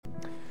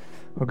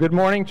Well, good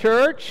morning,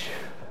 church.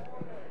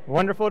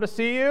 Wonderful to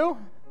see you.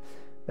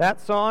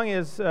 That song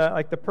is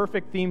like the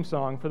perfect theme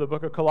song for the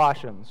book of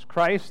Colossians.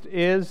 Christ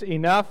is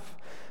enough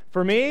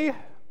for me.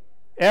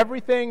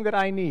 Everything that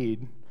I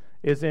need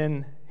is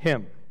in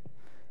Him.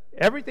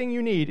 Everything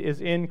you need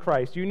is in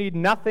Christ. You need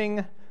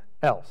nothing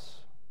else.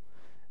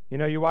 You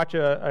know, you watch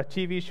a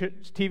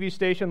TV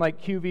station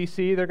like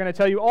QVC, they're going to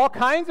tell you all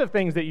kinds of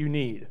things that you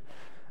need.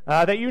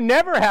 That you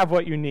never have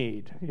what you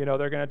need. You know,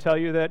 they're going to tell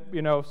you that,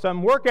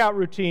 some workout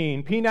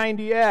routine,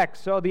 P90X,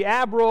 so the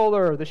ab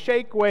roller, the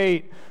shake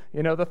weight,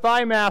 the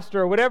Thigh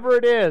Master, whatever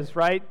it is,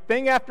 right?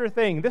 Thing after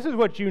thing. This is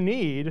what you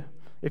need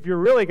if you're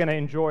really going to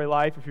enjoy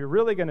life, if you're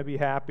really going to be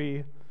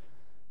happy.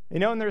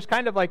 And there's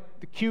kind of like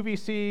the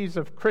QVCs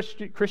of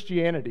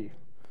Christianity,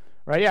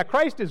 right? Yeah,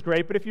 Christ is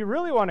great, but if you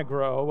really want to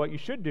grow, what you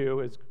should do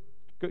is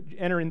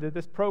enter into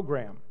this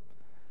program,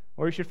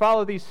 or you should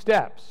follow these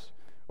steps.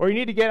 Or you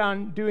need to get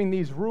on doing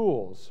these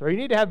rules, or you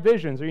need to have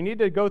visions, or you need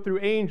to go through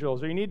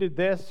angels, or you need to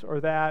this or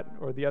that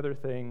or the other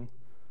thing.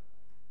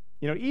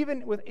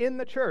 Even within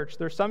the church,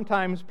 there's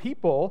sometimes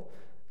people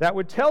that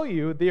would tell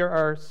you there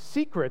are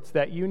secrets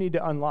that you need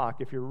to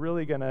unlock if you're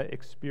really going to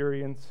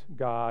experience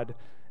God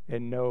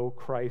and know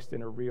Christ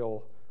in a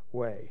real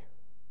way.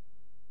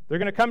 They're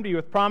going to come to you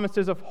with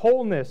promises of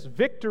wholeness,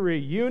 victory,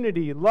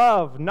 unity,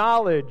 love,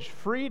 knowledge,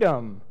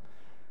 freedom.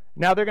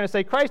 Now they're going to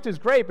say, Christ is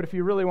great, but if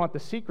you really want the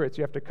secrets,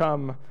 you have to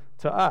come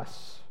to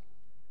us.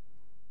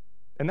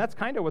 And that's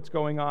kind of what's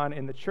going on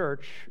in the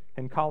church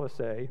in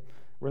Colossae.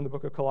 We're in the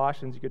book of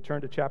Colossians. You could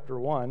turn to chapter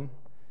 1.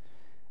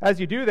 As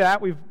you do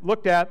that, we've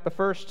looked at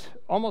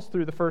almost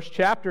through the first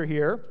chapter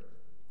here.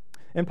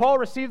 And Paul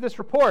received this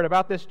report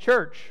about this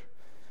church.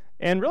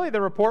 And really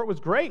the report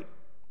was great.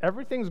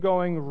 Everything's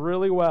going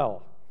really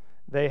well.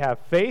 They have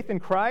faith in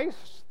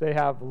Christ. They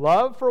have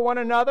love for one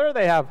another.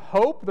 They have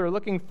hope. They're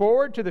looking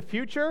forward to the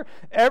future.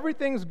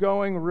 Everything's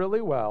going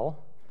really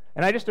well.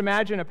 And I just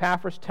imagine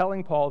Epaphras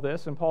telling Paul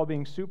this and Paul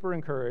being super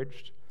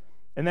encouraged.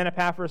 And then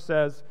Epaphras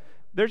says,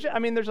 there's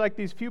like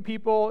these few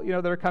people,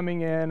 that are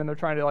coming in and they're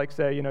trying to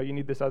say, you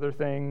need this other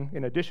thing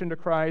in addition to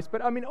Christ.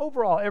 But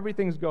overall,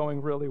 everything's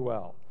going really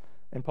well.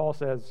 And Paul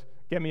says,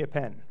 get me a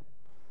pen.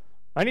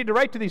 I need to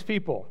write to these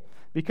people.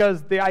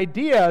 Because the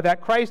idea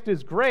that Christ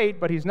is great,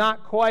 but He's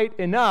not quite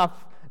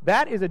enough,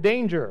 that is a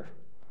danger.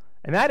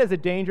 And that is a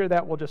danger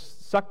that will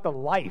just suck the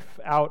life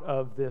out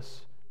of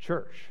this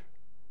church.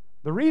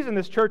 The reason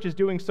this church is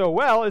doing so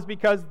well is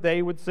because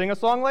they would sing a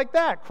song like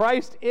that.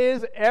 Christ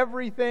is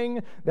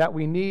everything that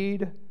we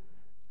need.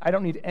 I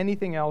don't need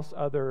anything else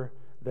other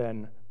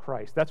than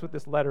Christ. That's what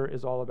this letter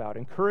is all about.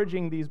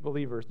 Encouraging these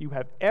believers. You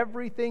have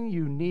everything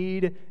you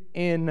need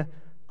in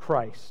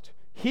Christ.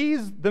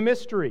 He's the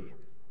mystery.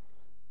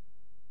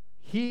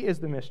 He is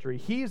the mystery.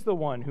 He's the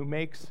one who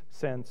makes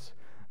sense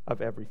of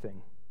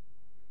everything.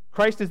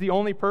 Christ is the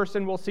only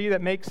person we'll see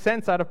that makes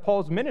sense out of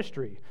Paul's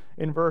ministry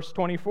in verse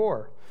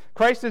 24.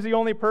 Christ is the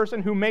only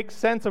person who makes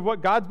sense of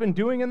what God's been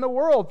doing in the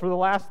world for the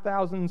last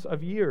thousands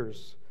of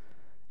years.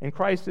 And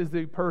Christ is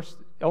the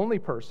only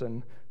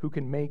person who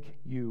can make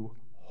you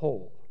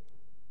whole.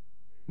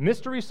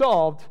 Mystery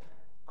solved.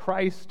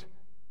 Christ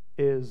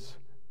is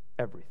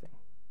everything.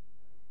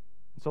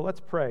 So let's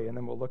pray, and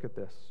then we'll look at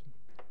this.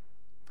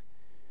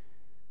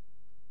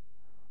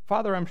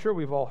 Father, I'm sure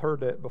we've all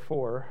heard it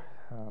before,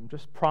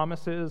 just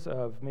promises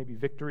of maybe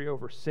victory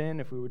over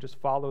sin if we would just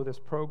follow this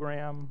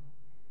program,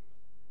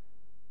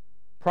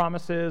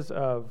 promises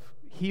of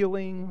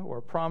healing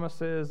or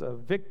promises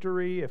of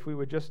victory if we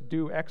would just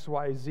do X,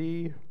 Y,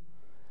 Z,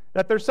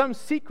 that there's some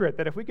secret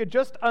that if we could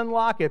just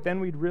unlock it, then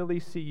we'd really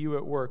see you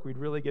at work. We'd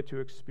really get to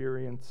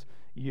experience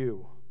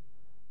you.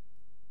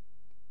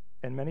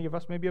 And many of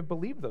us maybe have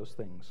believed those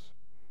things.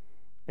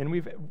 And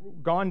we've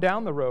gone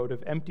down the road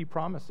of empty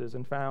promises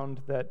and found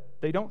that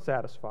they don't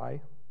satisfy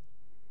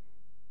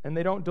and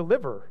they don't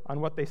deliver on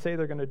what they say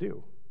they're going to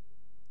do.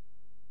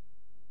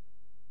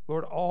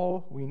 Lord,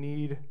 all we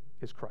need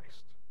is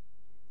Christ.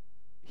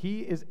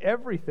 He is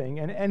everything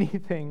and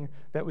anything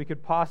that we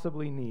could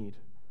possibly need.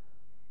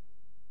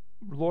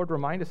 Lord,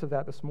 remind us of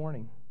that this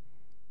morning.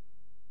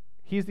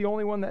 He's the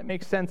only one that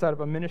makes sense out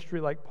of a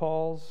ministry like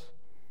Paul's,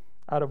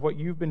 out of what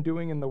you've been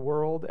doing in the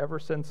world ever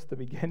since the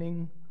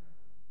beginning.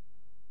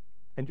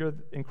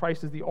 And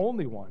Christ is the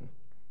only one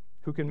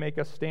who can make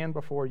us stand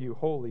before you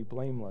holy,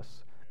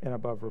 blameless, and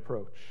above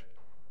reproach.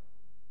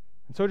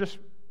 And so just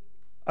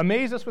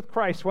amaze us with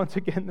Christ once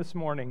again this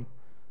morning.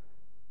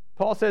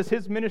 Paul says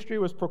his ministry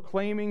was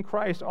proclaiming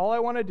Christ. All I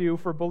want to do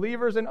for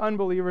believers and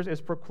unbelievers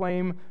is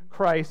proclaim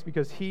Christ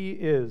because He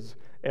is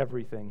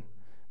everything.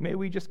 May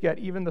we just get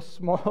even the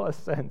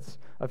smallest sense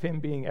of Him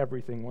being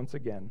everything once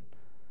again,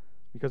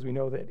 because we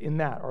know that in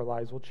that our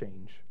lives will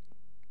change.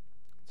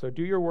 So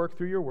do your work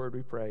through your word,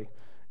 we pray.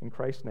 In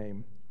Christ's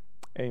name,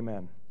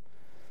 amen.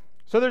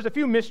 So there's a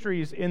few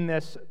mysteries in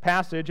this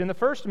passage, and the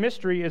first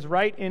mystery is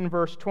right in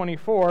verse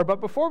 24. But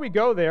before we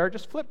go there,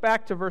 just flip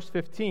back to verse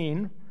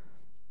 15.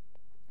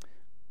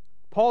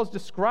 Paul's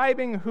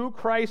describing who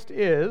Christ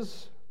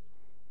is.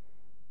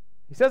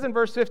 He says in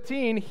verse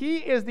 15, he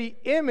is the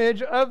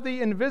image of the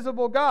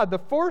invisible God,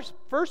 the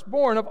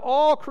firstborn of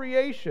all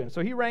creation.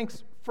 So he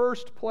ranks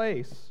first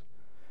place.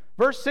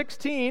 Verse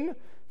 16,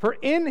 for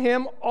in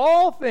him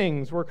all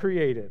things were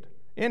created,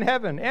 in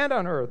heaven and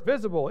on earth,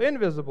 visible,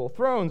 invisible,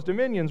 thrones,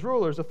 dominions,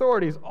 rulers,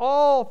 authorities,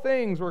 all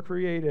things were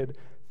created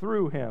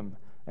through him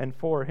and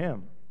for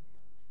him.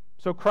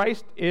 So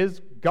Christ is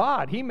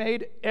God. He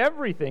made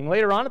everything.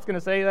 Later on, it's going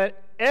to say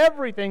that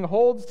everything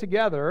holds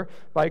together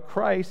by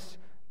Christ's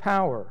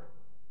power.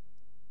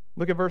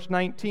 Look at verse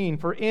 19.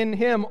 For in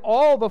him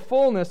all the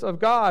fullness of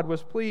God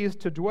was pleased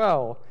to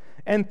dwell,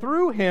 and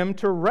through him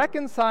to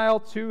reconcile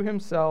to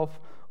himself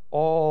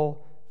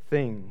all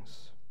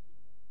things.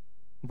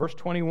 Verse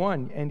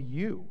 21, and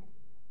you,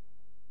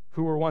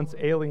 who were once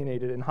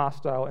alienated and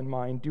hostile in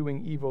mind,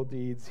 doing evil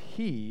deeds,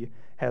 he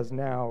has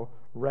now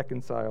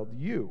reconciled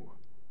you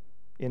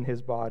in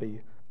his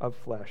body of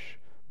flesh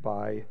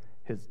by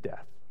his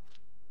death.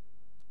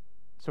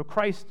 So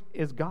Christ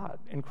is God,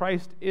 and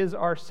Christ is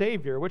our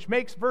Savior, which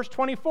makes verse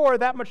 24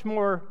 that much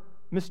more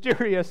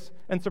mysterious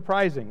and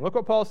surprising. Look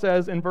what Paul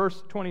says in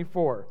verse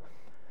 24.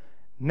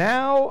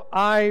 Now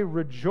I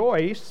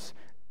rejoice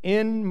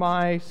in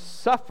my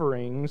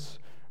sufferings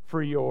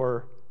for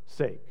your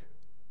sake.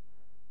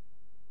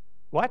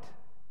 What?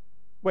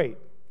 Wait.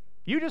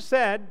 You just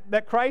said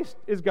that Christ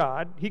is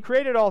God. He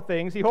created all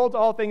things. He holds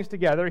all things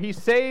together. He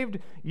saved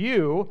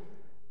you.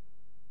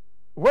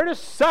 Where does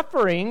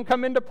suffering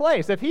come into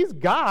place? If he's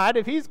God,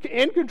 if he's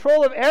in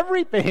control of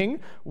everything,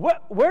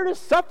 where does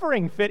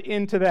suffering fit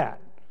into that?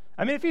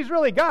 I mean, if he's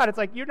really God, it's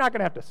like you're not going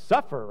to have to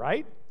suffer,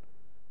 right?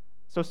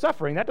 So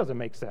suffering, that doesn't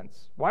make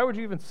sense. Why would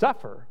you even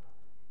suffer?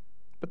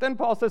 But then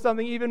Paul says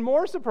something even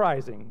more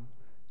surprising.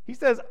 He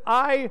says,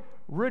 I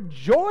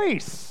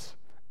rejoice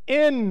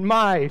in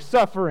my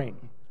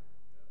suffering.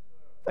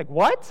 Like,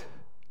 what?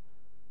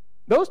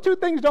 Those two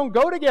things don't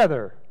go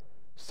together.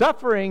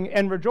 Suffering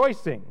and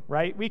rejoicing,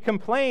 right? We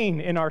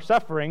complain in our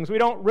sufferings. We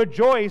don't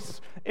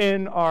rejoice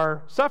in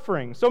our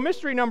suffering. So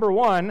mystery number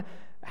one,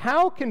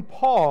 how can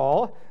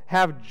Paul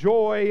have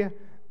joy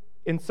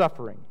in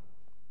suffering?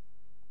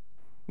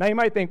 Now you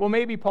might think, well,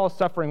 maybe Paul's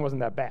suffering wasn't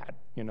that bad,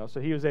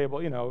 so he was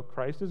able,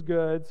 Christ is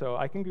good, so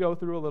I can go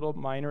through a little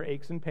minor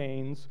aches and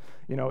pains,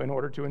 in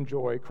order to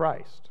enjoy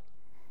Christ.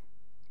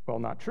 Well,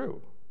 not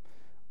true.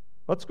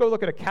 Let's go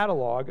look at a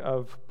catalog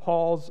of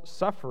Paul's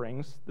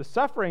sufferings, the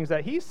sufferings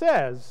that he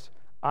says,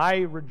 I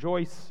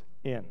rejoice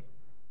in.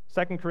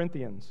 2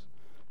 Corinthians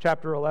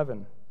chapter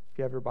 11. If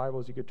you have your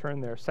Bibles, you could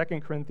turn there.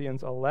 2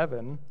 Corinthians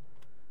 11.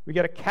 We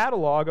get a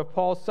catalog of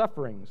Paul's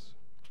sufferings.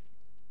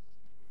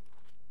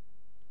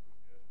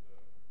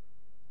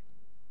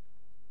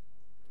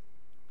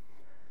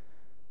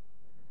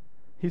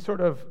 He's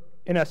sort of,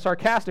 in a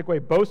sarcastic way,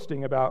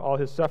 boasting about all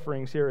his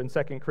sufferings here in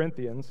 2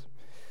 Corinthians.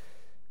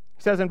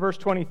 He says in verse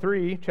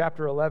 23,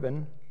 chapter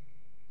 11,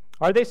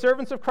 are they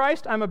servants of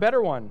Christ? I'm a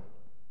better one.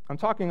 I'm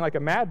talking like a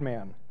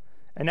madman.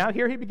 And now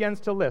here he begins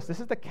to list. This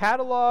is the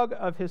catalog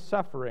of his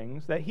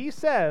sufferings that he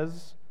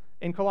says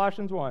in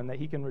Colossians 1 that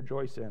he can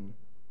rejoice in.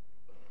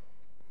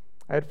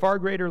 I had far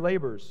greater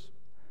labors,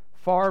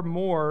 far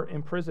more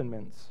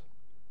imprisonments,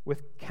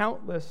 with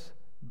countless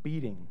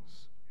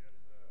beatings.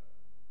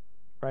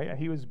 Right?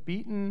 He was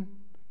beaten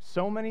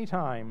so many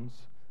times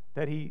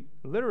that he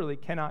literally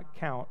cannot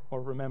count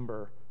or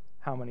remember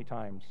how many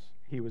times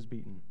he was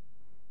beaten.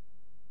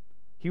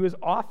 He was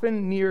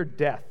often near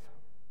death.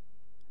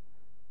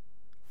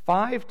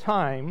 5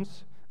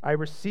 times I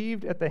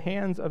received at the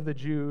hands of the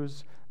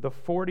Jews the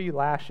 40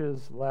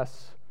 lashes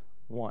less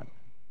 1.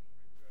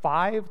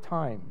 5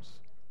 times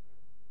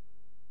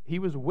he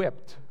was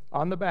whipped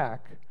on the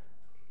back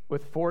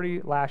with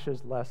 40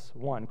 lashes less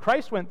 1.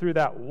 Christ went through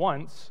that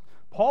once.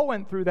 Paul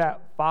went through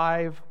that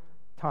 5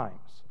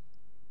 times.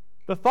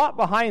 The thought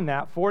behind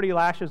that, 40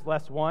 lashes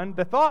less 1,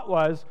 the thought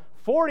was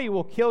 40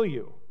 will kill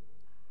you,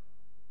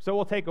 so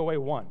we'll take away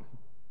 1.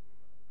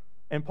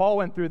 And Paul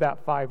went through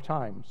that 5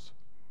 times.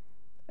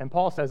 And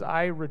Paul says,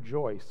 I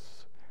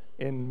rejoice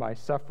in my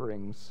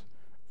sufferings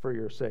for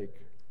your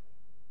sake.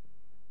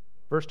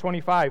 Verse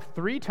 25,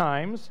 3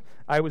 times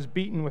I was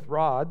beaten with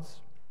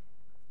rods.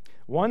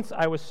 Once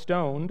I was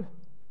stoned.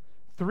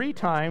 3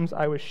 times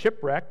I was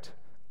shipwrecked.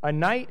 A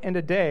night and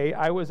a day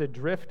I was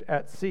adrift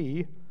at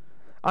sea.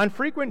 On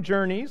frequent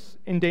journeys,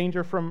 in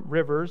danger from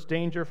rivers,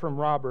 danger from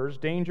robbers,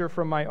 danger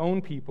from my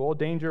own people,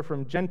 danger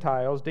from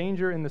Gentiles,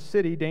 danger in the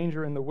city,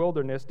 danger in the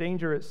wilderness,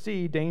 danger at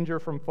sea, danger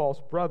from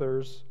false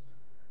brothers,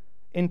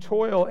 in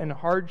toil and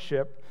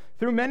hardship,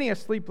 through many a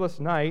sleepless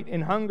night,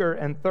 in hunger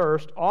and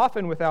thirst,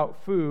 often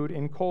without food,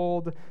 in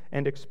cold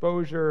and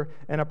exposure,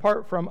 and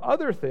apart from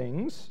other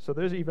things, so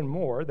there's even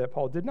more that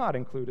Paul did not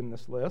include in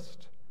this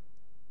list,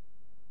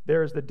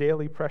 there is the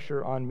daily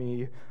pressure on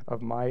me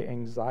of my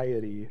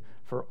anxiety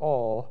for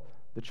all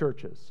the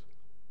churches.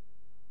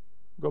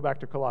 Go back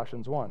to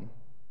Colossians 1,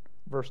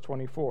 verse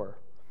 24.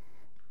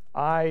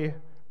 I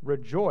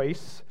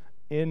rejoice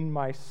in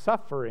my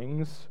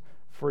sufferings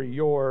for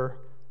your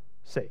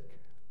sake.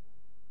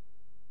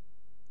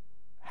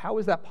 How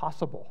is that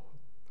possible?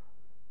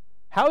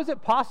 How is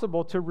it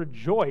possible to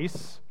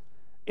rejoice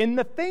in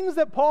the things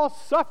that Paul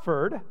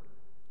suffered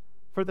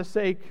for the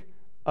sake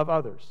of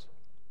others?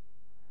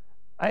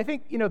 I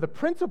think, the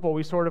principle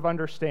we sort of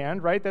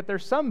understand, right? That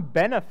there's some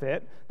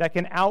benefit that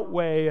can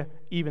outweigh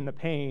even the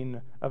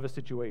pain of a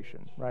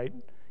situation, right?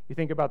 You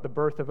think about the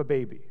birth of a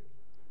baby.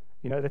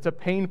 That's a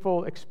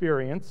painful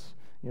experience.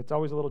 It's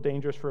always a little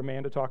dangerous for a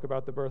man to talk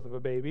about the birth of a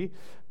baby.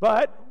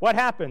 But what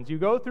happens? You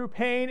go through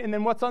pain, and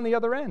then what's on the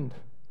other end?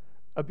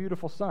 A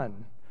beautiful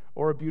son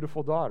or a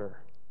beautiful daughter.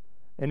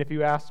 And if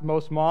you ask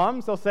most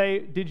moms, they'll say,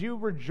 did you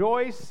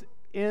rejoice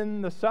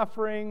in the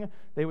suffering?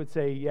 They would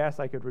say, yes,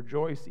 I could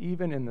rejoice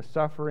even in the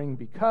suffering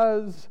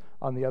because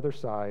on the other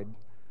side,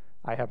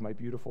 I have my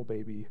beautiful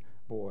baby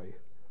boy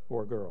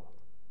or girl.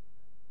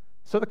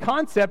 So the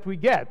concept we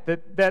get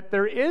that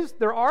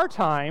there are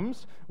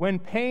times when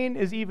pain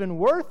is even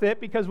worth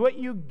it because what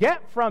you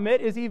get from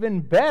it is even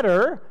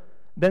better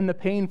than the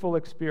painful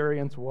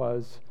experience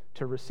was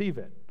to receive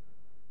it.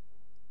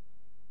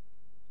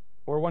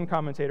 Or one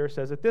commentator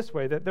says it this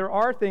way, that there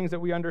are things that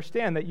we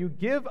understand, that you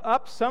give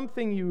up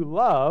something you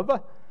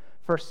love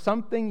for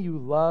something you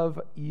love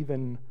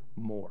even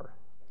more.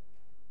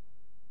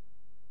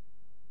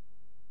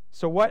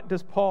 So what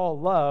does Paul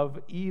love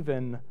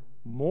even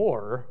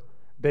more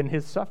than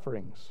his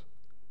sufferings?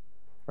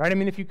 Right? I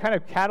mean, if you kind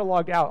of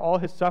cataloged out all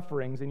his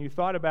sufferings and you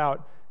thought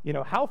about,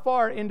 how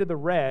far into the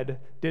red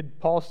did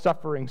Paul's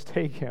sufferings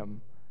take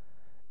him?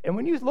 And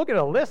when you look at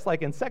a list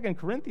like in 2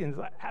 Corinthians,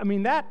 I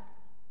mean,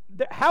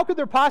 how could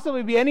there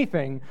possibly be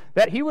anything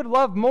that he would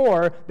love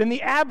more than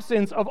the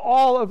absence of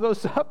all of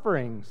those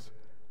sufferings?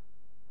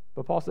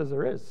 But Paul says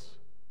there is.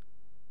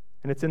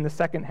 And it's in the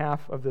second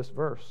half of this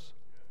verse.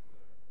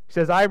 He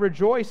says, I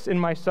rejoice in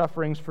my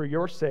sufferings for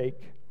your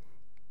sake,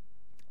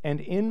 and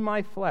in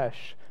my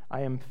flesh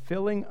I am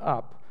filling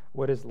up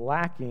what is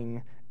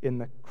lacking in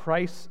the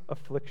Christ's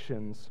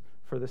afflictions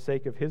for the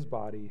sake of his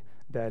body,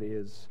 that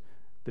is,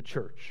 the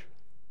church.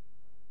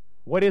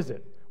 What is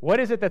it? What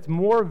is it that's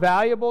more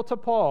valuable to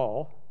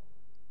Paul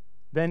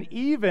than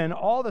even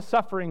all the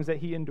sufferings that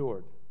he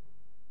endured?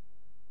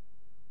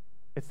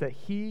 It's that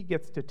he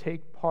gets to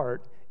take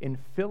part in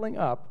filling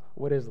up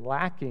what is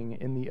lacking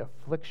in the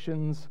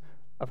afflictions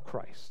of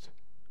Christ.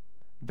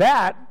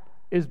 That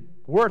is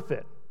worth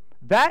it.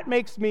 That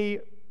makes me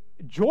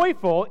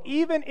joyful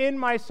even in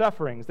my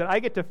sufferings, that I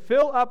get to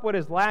fill up what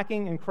is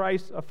lacking in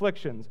Christ's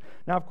afflictions.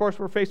 Now, of course,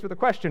 we're faced with a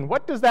question.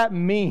 What does that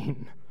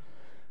mean?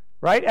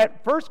 Right?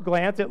 At first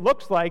glance, it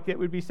looks like it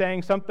would be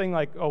saying something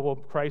like, oh, well,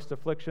 Christ's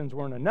afflictions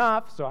weren't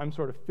enough, so I'm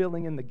sort of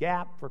filling in the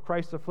gap for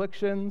Christ's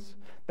afflictions.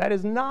 That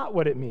is not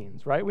what it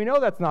means, right? We know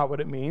that's not what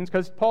it means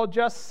because Paul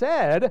just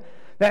said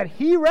that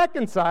he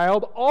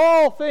reconciled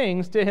all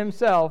things to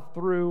himself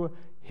through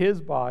his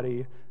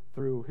body,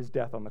 through his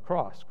death on the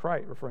cross,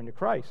 Christ, referring to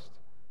Christ.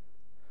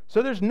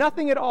 So there's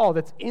nothing at all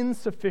that's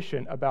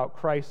insufficient about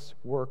Christ's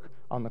work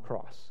on the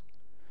cross.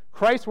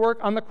 Christ's work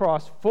on the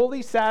cross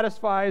fully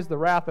satisfies the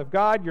wrath of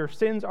God. Your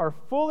sins are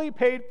fully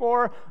paid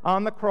for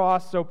on the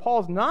cross. So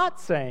Paul's not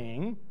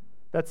saying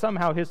that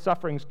somehow his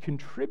suffering's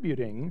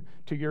contributing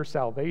to your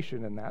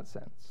salvation in that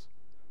sense.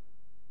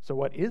 So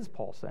what is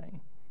Paul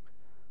saying?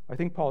 I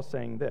think Paul's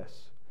saying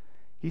this.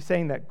 He's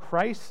saying that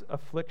Christ's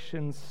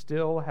afflictions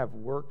still have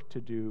work to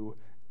do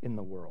in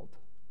the world.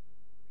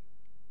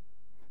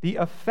 The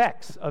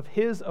effects of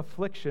his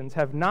afflictions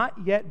have not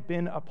yet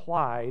been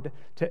applied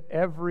to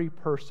every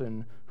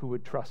person who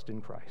would trust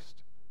in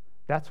Christ.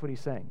 That's what he's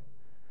saying.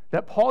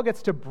 That Paul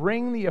gets to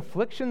bring the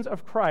afflictions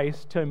of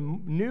Christ to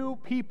new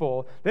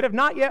people that have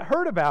not yet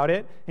heard about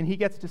it, and he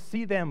gets to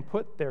see them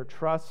put their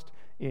trust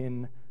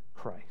in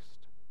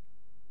Christ.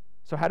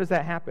 So how does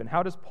that happen?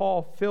 How does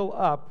Paul fill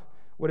up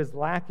what is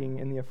lacking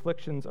in the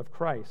afflictions of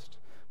Christ?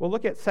 Well,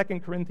 look at 2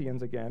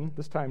 Corinthians again,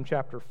 this time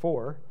chapter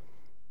 4.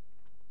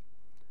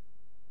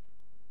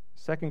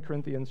 2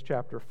 Corinthians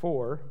chapter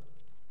 4.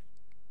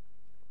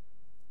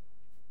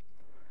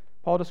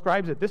 Paul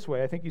describes it this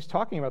way. I think he's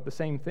talking about the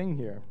same thing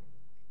here.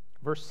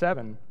 Verse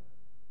 7.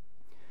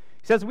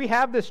 He says, we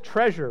have this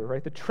treasure,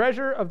 right? The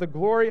treasure of the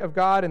glory of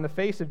God in the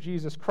face of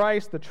Jesus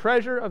Christ, the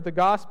treasure of the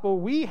gospel.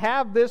 We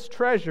have this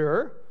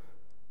treasure,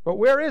 but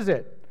where is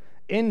it?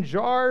 In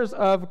jars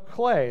of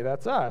clay.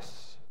 That's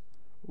us.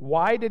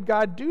 Why did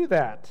God do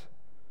that?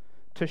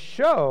 To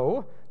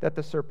show that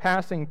the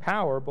surpassing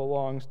power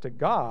belongs to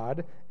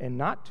God and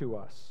not to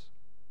us.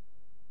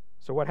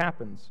 So what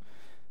happens?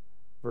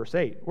 Verse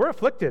 8, we're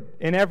afflicted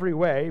in every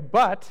way,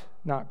 but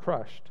not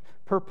crushed.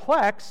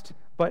 Perplexed,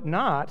 but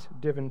not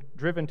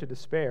driven to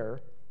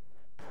despair.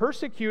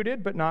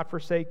 Persecuted, but not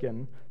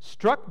forsaken.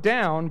 Struck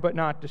down, but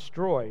not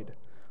destroyed.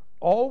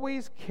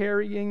 Always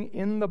carrying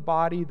in the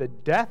body the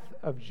death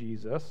of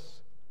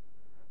Jesus,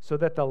 so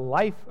that the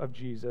life of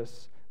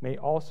Jesus may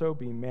also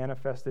be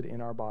manifested in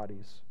our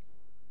bodies.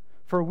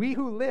 For we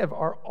who live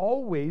are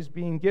always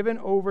being given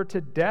over to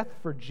death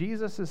for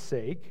Jesus'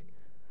 sake,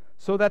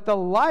 so that the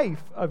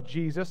life of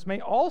Jesus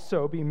may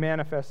also be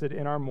manifested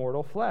in our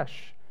mortal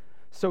flesh.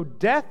 So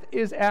death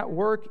is at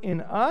work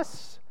in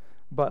us,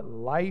 but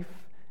life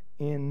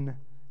in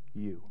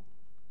you.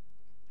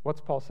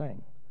 What's Paul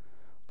saying?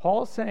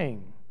 Paul's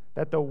saying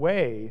that the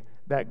way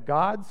that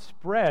God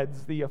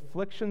spreads the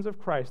afflictions of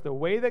Christ, the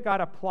way that God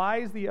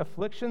applies the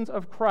afflictions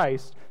of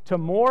Christ to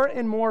more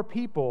and more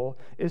people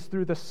is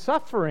through the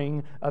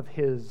suffering of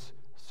his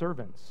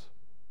servants.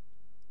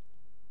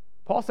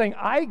 Paul's saying,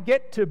 I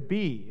get to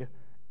be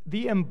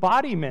the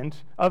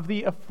embodiment of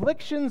the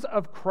afflictions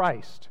of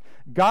Christ.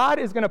 God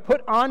is going to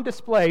put on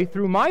display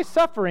through my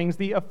sufferings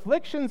the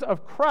afflictions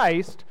of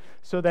Christ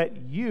so that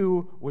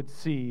you would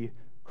see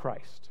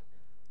Christ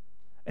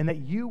and that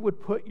you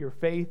would put your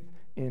faith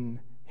in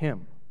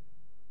him.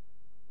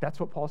 That's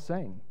what Paul's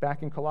saying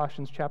back in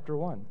Colossians chapter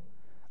 1.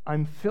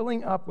 I'm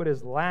filling up what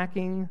is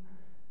lacking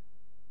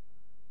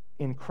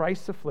in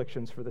Christ's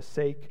afflictions for the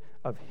sake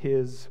of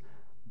his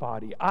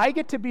body. I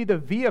get to be the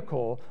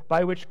vehicle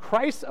by which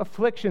Christ's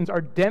afflictions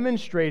are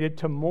demonstrated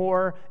to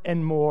more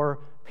and more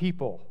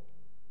people.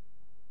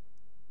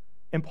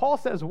 And Paul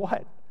says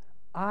what?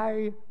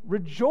 I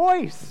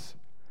rejoice.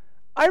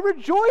 I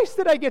rejoice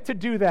that I get to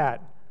do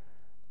that.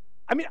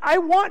 I mean, I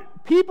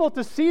want people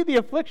to see the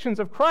afflictions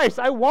of Christ.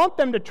 I want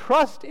them to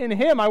trust in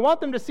him. I want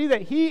them to see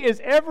that he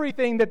is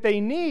everything that they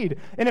need.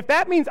 And if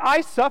that means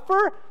I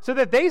suffer so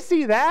that they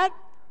see that,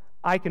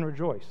 I can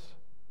rejoice.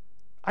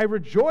 I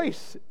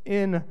rejoice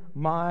in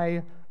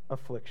my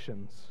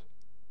afflictions.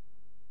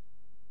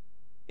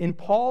 In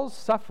Paul's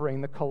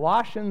suffering, the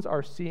Colossians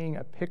are seeing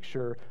a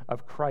picture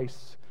of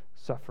Christ's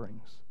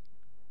sufferings,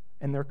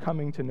 and they're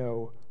coming to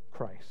know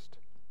Christ.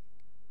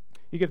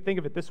 You could think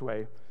of it this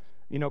way.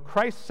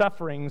 Christ's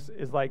sufferings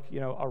is like,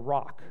 a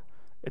rock.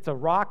 It's a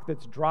rock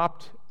that's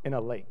dropped in a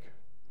lake,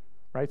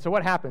 right? So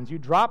what happens? You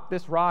drop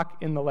this rock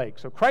in the lake.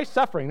 So Christ's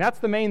suffering, that's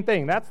the main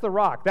thing. That's the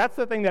rock. That's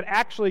the thing that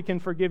actually can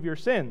forgive your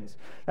sins.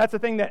 That's the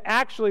thing that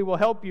actually will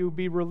help you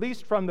be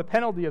released from the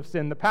penalty of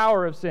sin, the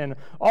power of sin.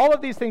 All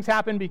of these things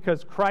happen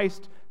because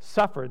Christ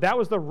suffered. That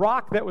was the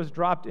rock that was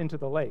dropped into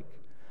the lake.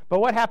 But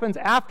what happens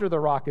after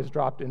the rock is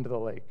dropped into the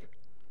lake?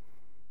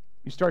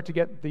 You start to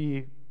get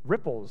the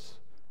ripples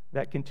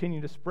that continue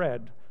to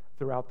spread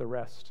throughout the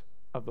rest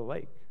of the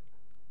lake.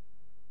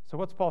 So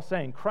what's Paul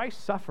saying?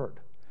 Christ suffered.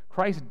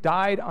 Christ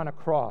died on a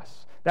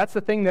cross. That's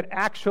the thing that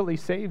actually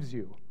saves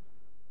you.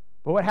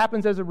 But what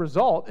happens as a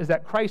result is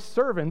that Christ's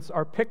servants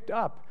are picked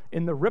up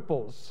in the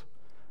ripples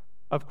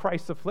of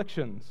Christ's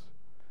afflictions,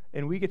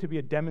 and we get to be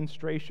a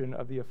demonstration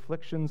of the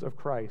afflictions of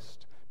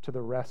Christ to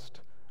the rest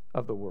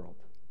of the world.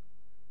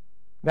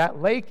 That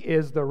lake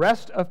is the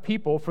rest of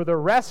people for the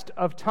rest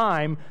of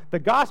time. The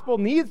gospel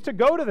needs to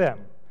go to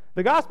them.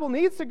 The gospel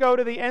needs to go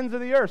to the ends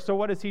of the earth. So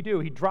what does he do?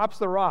 He drops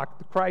the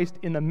rock, Christ,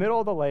 in the middle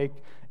of the lake,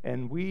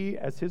 and we,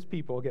 as his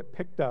people, get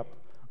picked up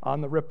on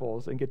the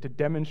ripples and get to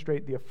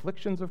demonstrate the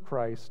afflictions of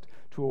Christ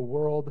to a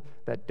world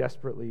that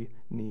desperately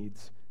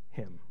needs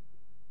him.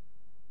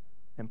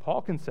 And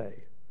Paul can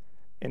say,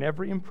 in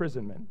every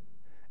imprisonment,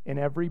 in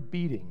every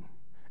beating,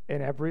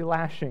 in every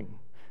lashing,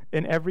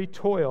 in every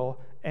toil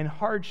and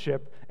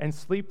hardship and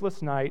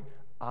sleepless night,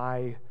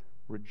 I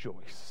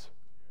rejoice.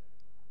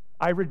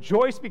 I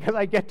rejoice because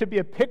I get to be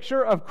a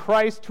picture of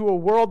Christ to a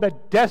world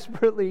that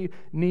desperately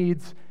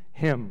needs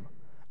him.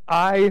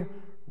 I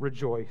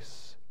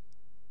rejoice.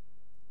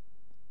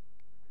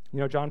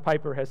 John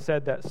Piper has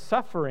said that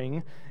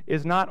suffering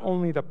is not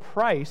only the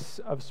price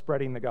of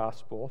spreading the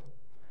gospel,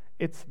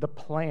 it's the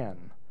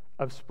plan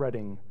of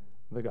spreading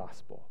the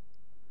gospel.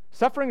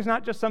 Suffering is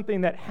not just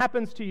something that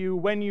happens to you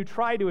when you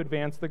try to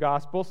advance the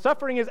gospel.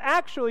 Suffering is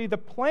actually the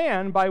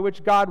plan by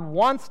which God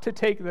wants to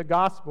take the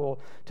gospel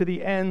to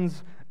the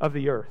ends of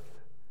the earth.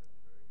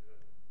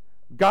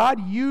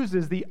 God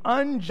uses the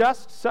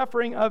unjust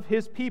suffering of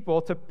his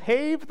people to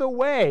pave the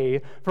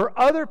way for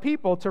other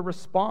people to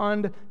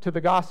respond to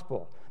the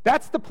gospel.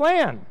 That's the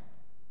plan.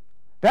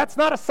 That's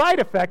not a side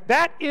effect.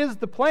 That is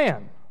the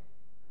plan.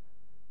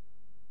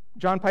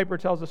 John Piper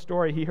tells a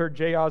story he heard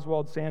J.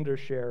 Oswald Sanders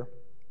share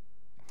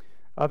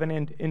of an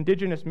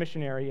indigenous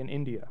missionary in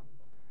India.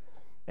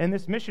 And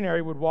this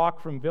missionary would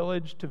walk from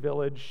village to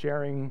village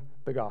sharing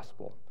the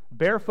gospel.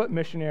 Barefoot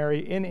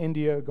missionary in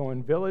India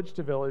going village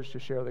to village to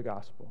share the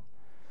gospel.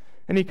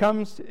 And he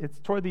comes, it's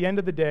toward the end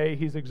of the day,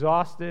 he's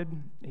exhausted,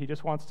 he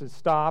just wants to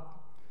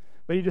stop,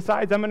 but he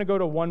decides, I'm going to go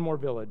to one more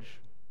village.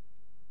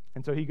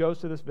 And so he goes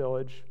to this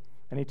village,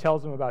 and he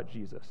tells them about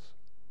Jesus.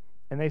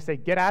 And they say,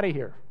 get out of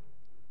here.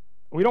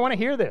 We don't want to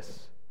hear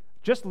this.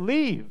 Just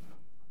leave.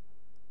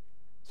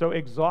 So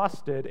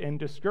exhausted and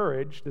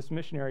discouraged, this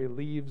missionary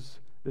leaves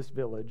this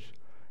village,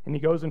 and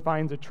he goes and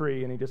finds a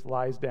tree, and he just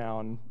lies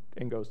down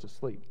and goes to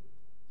sleep.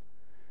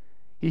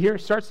 He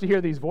starts to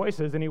hear these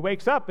voices, and he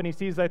wakes up, and he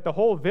sees that the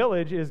whole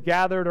village is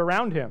gathered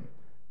around him.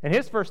 And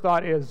his first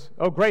thought is,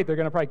 oh, great, they're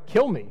going to probably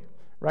kill me,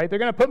 right? They're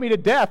going to put me to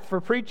death for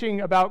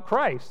preaching about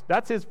Christ.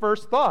 That's his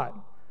first thought.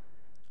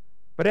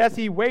 But as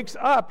he wakes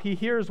up, he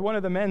hears one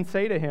of the men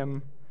say to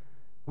him,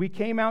 we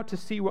came out to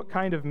see what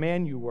kind of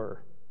man you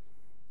were.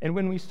 And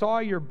when we saw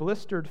your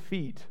blistered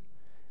feet,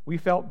 we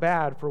felt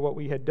bad for what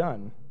we had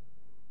done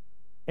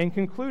and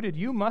concluded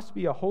you must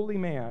be a holy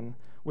man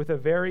with a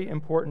very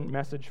important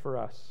message for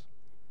us.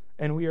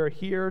 And we are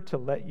here to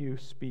let you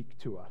speak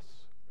to us.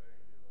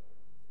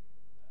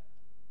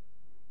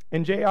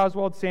 And J.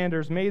 Oswald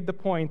Sanders made the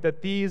point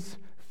that these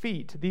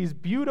feet, these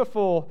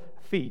beautiful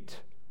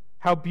feet,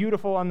 how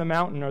beautiful on the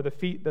mountain are the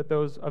feet of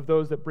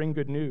those that bring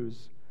good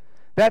news,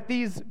 that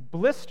these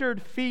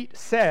blistered feet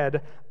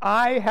said,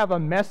 I have a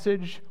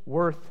message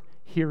worth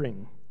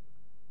hearing.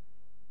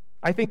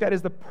 I think that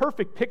is the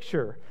perfect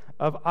picture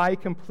of I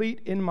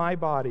complete in my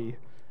body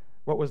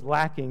what was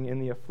lacking in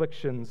the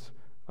afflictions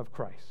of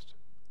Christ.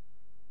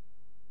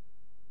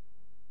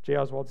 J.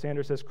 Oswald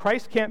Sanders says,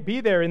 Christ can't be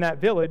there in that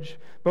village,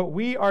 but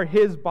we are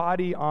his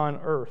body on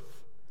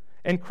earth.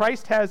 And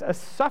Christ has a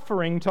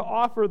suffering to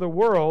offer the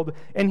world,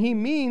 and he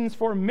means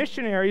for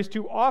missionaries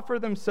to offer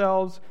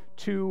themselves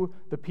to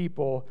the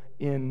people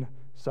in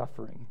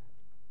suffering.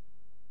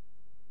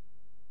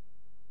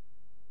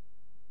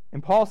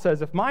 And Paul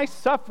says, if my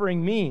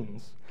suffering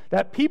means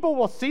that people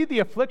will see the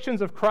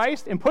afflictions of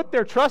Christ and put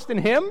their trust in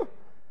him,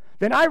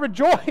 then I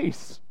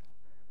rejoice.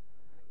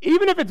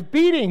 Even if it's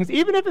beatings,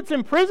 even if it's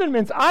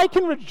imprisonments, I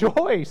can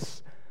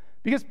rejoice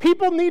because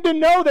people need to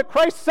know that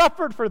Christ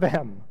suffered for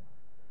them.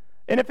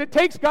 And if it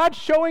takes God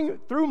showing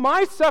through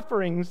my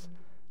sufferings,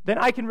 then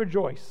I can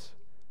rejoice,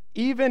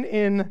 even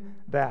in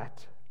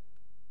that.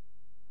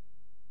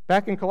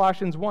 Back in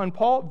Colossians 1,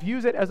 Paul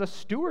views it as a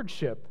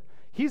stewardship.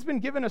 He's been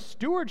given a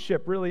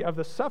stewardship, really, of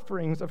the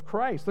sufferings of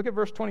Christ. Look at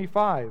verse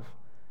 25.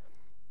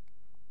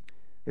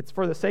 It's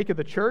for the sake of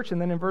the church, and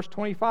then in verse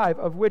 25,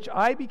 of which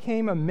I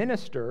became a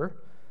minister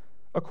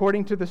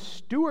according to the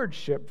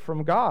stewardship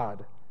from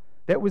God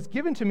that was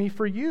given to me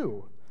for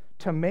you,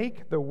 to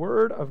make the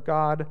word of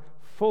God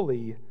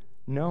fully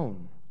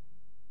known.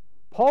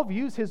 Paul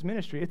views his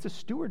ministry, it's a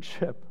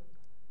stewardship.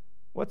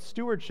 What's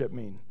stewardship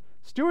mean?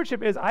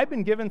 Stewardship is I've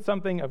been given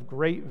something of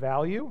great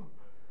value,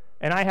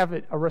 and I have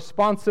a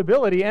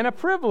responsibility and a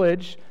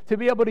privilege to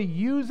be able to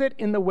use it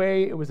in the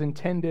way it was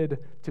intended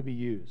to be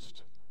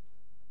used.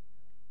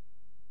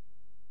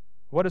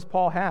 What does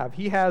Paul have?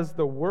 He has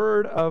the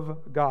Word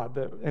of God.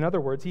 In other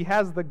words, he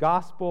has the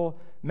gospel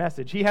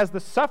message. He has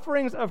the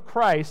sufferings of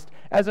Christ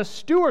as a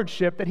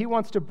stewardship that he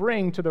wants to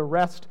bring to the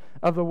rest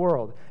of the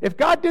world. If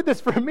God did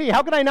this for me,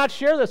 how can I not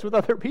share this with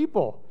other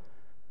people?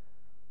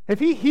 If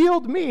he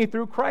healed me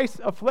through Christ's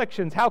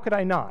afflictions, how could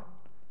I not?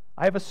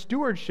 I have a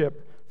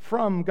stewardship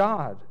from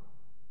God.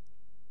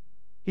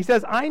 He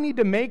says, I need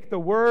to make the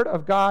Word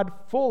of God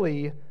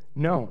fully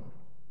known.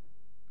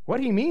 What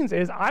he means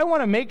is, I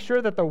want to make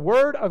sure that the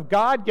Word of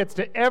God gets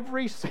to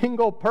every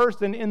single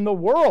person in the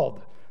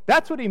world.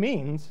 That's what he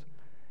means.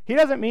 He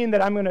doesn't mean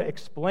that I'm going to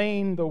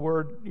explain the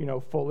Word,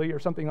 fully or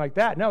something like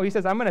that. No, he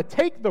says, I'm going to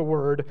take the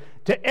Word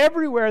to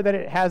everywhere that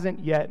it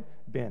hasn't yet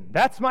been.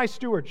 That's my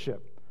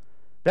stewardship.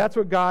 That's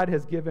what God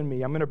has given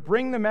me. I'm going to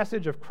bring the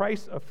message of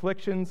Christ's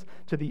afflictions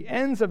to the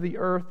ends of the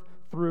earth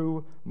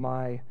through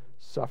my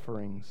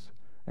sufferings.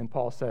 And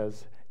Paul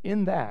says,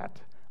 in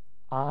that,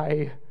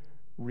 I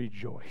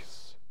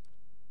rejoice.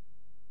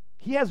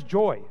 He has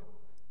joy,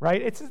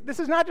 right? This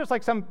is not just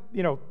like some,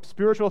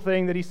 spiritual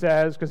thing that he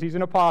says because he's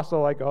an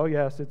apostle, like, oh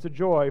yes, it's a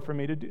joy for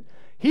me to do.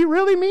 He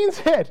really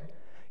means it.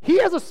 He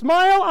has a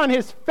smile on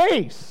his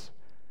face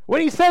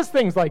when he says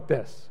things like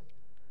this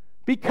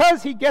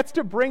because he gets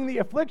to bring the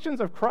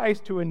afflictions of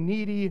Christ to a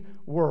needy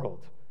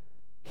world.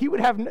 He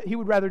would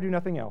rather do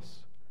nothing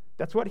else.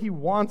 That's what he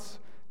wants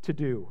to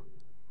do.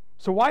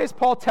 So why is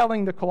Paul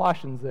telling the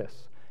Colossians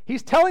this?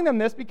 He's telling them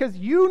this because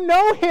you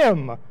know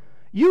him.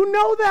 You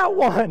know that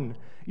one.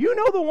 You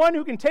know the one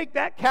who can take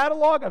that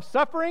catalog of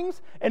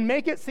sufferings and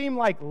make it seem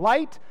like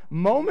light,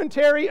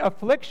 momentary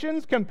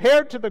afflictions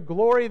compared to the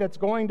glory that's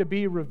going to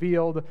be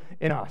revealed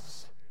in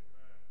us.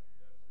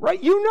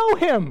 Right? You know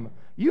him.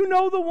 You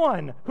know the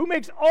one who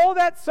makes all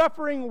that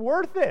suffering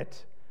worth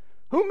it.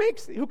 Who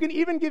can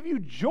even give you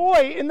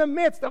joy in the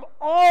midst of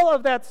all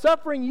of that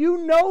suffering. You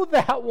know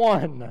that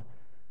one.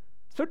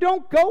 So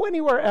don't go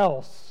anywhere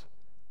else.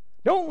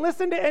 Don't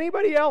listen to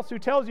anybody else who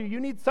tells you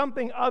need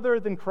something other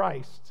than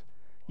Christ.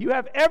 You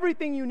have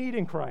everything you need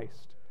in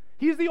Christ.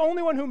 He's the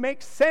only one who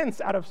makes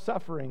sense out of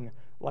suffering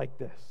like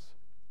this.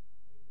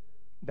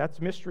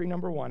 That's mystery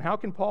number one. How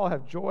can Paul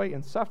have joy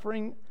in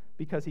suffering?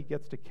 Because he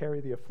gets to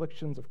carry the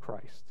afflictions of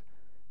Christ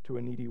to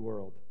a needy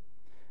world.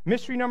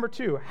 Mystery number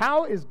two,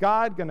 how is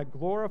God going to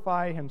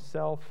glorify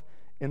himself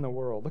in the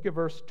world? Look at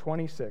verse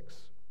 26.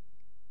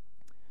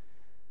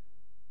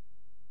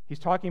 He's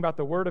talking about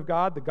the Word of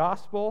God, the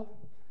gospel.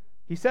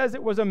 He says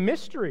it was a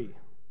mystery,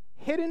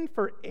 hidden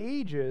for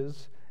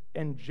ages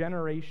and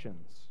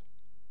generations.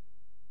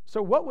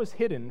 So what was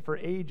hidden for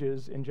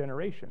ages and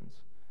generations?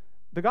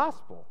 The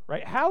gospel,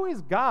 right? How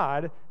is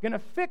God going to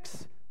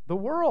fix the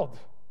world?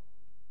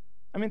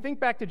 I mean, think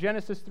back to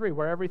Genesis 3,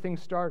 where everything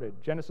started,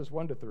 Genesis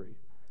 1 to 3.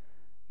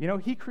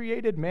 He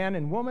created man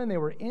and woman. They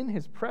were in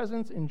his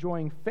presence,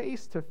 enjoying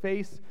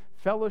face-to-face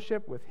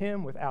fellowship with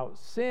him without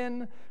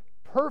sin.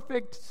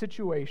 Perfect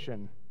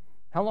situation.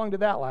 How long did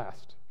that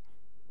last?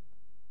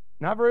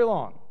 Not very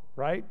long,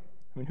 right?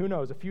 I mean, who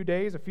knows? A few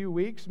days, a few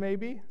weeks,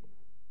 maybe?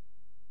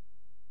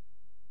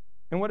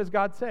 And what does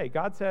God say?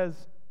 God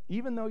says,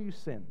 even though you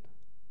sinned,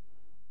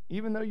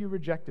 even though you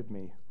rejected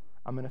me,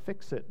 I'm going to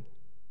fix it.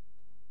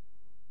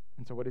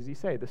 And so what does he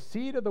say? The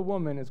seed of the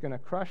woman is going to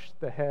crush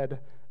the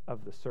head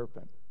of the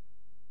serpent.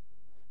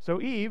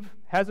 So Eve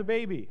has a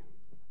baby,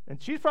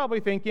 and she's probably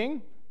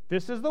thinking,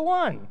 this is the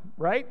one,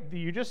 right?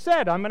 You just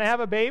said, I'm going to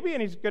have a baby,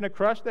 and he's going to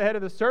crush the head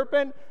of the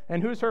serpent.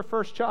 And who's her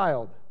first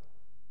child?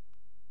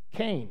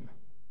 Cain.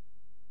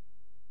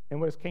 And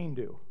what does Cain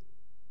do?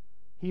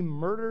 He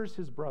murders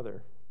his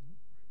brother.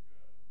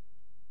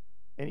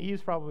 And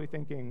Eve's probably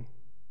thinking,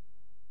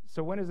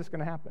 so when is this going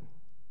to happen?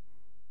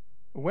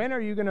 When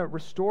are you going to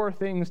restore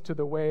things to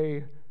the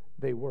way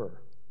they were?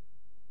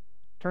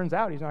 Turns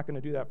out he's not going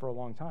to do that for a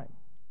long time.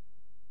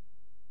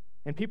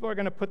 And people are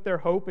going to put their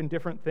hope in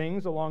different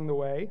things along the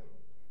way.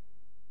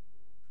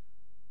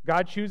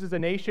 God chooses a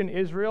nation,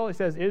 Israel. He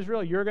says,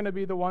 Israel, you're going to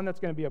be the one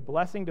that's going to be a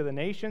blessing to the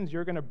nations.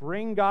 You're going to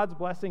bring God's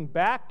blessing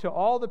back to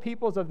all the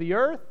peoples of the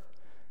earth.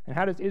 And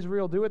how does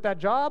Israel do at that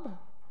job?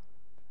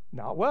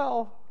 Not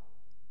well.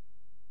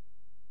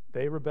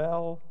 They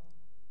rebel.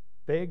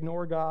 They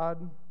ignore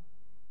God.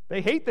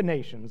 They hate the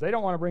nations. They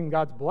don't want to bring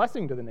God's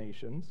blessing to the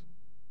nations.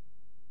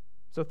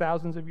 So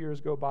thousands of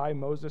years go by.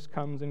 Moses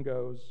comes and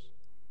goes.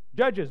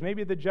 Judges,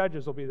 maybe the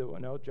judges will be the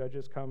one. No,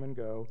 judges come and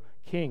go.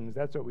 Kings,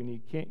 that's what we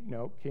need.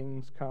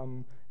 Kings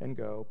come and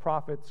go.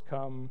 Prophets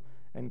come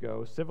and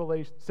go.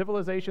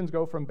 Civilizations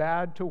go from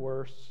bad to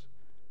worse.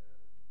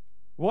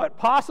 What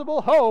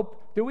possible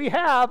hope do we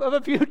have of a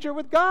future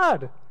with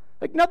God?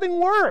 Like, nothing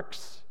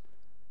works.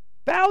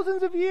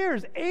 Thousands of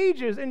years,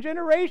 ages, and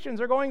generations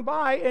are going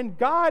by, and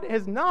God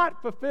has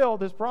not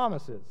fulfilled his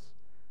promises.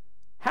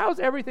 How's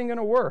everything going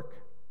to work?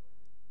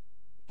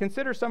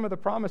 Consider some of the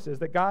promises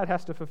that God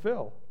has to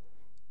fulfill.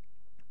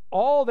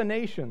 All the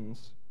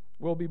nations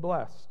will be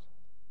blessed.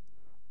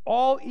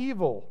 All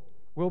evil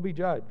will be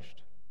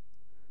judged.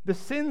 The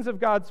sins of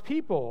God's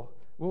people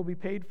will be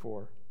paid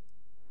for.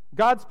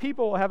 God's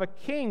people will have a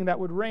king that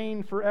would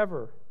reign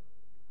forever.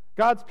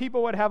 God's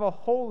people would have a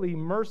holy,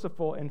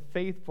 merciful, and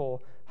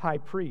faithful high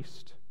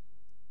priest.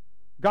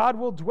 God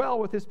will dwell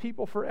with his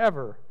people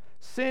forever.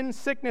 Sin,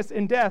 sickness,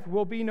 and death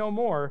will be no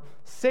more.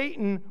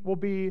 Satan will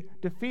be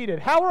defeated.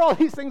 How are all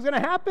these things going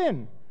to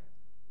happen?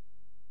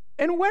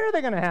 And when are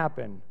they going to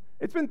happen?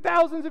 It's been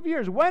thousands of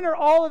years. When are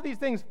all of these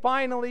things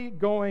finally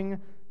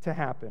going to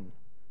happen?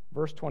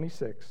 Verse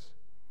 26.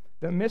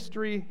 The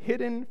mystery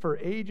hidden for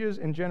ages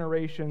and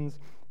generations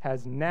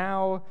has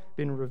now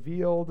been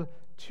revealed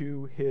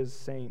to his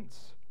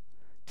saints.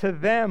 To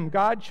them,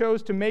 God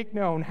chose to make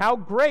known how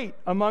great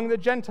among the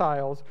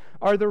Gentiles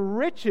are the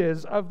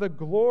riches of the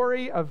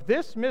glory of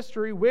this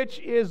mystery, which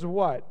is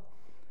what?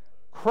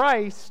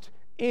 Christ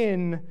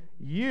in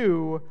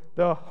you,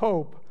 the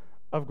hope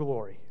of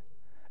glory.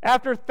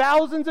 After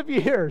thousands of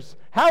years,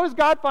 how is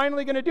God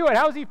finally going to do it?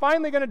 How is he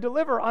finally going to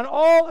deliver on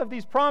all of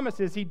these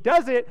promises? He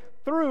does it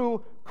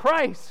through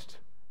Christ.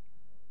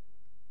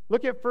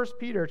 Look at 1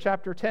 Peter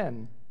chapter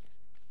 10.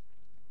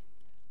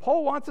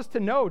 Paul wants us to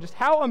know just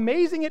how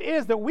amazing it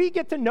is that we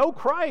get to know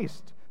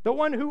Christ, the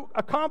one who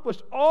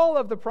accomplished all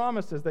of the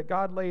promises that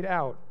God laid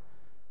out.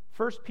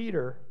 1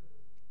 Peter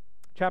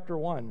chapter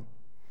 1,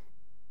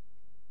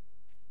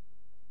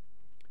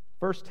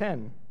 verse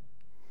 10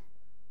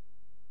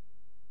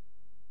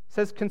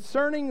 says,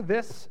 concerning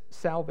this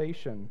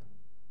salvation,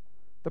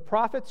 the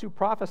prophets who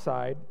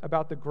prophesied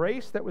about the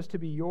grace that was to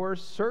be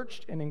yours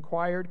searched and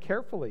inquired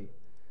carefully,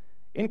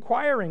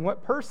 inquiring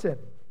what person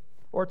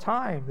or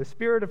time the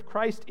Spirit of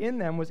Christ in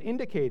them was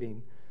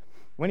indicating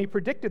when he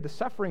predicted the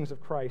sufferings of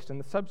Christ and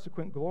the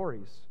subsequent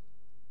glories.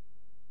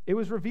 It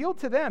was revealed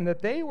to them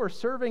that they were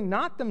serving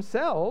not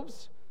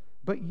themselves,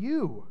 but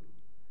you,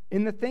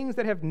 in the things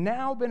that have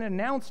now been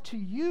announced to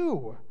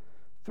you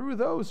through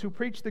those who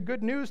preach the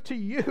good news to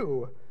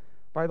you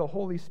by the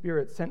Holy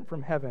Spirit sent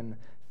from heaven,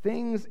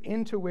 things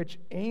into which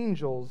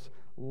angels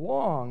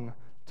long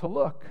to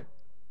look.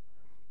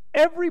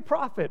 Every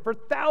prophet for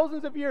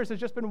thousands of years has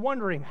just been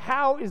wondering,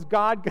 how is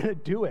God going to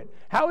do it?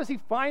 How is he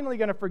finally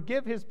going to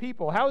forgive his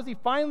people? How is he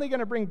finally going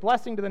to bring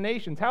blessing to the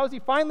nations? How is he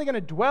finally going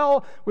to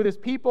dwell with his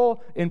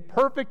people in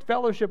perfect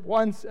fellowship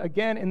once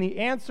again? And the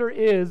answer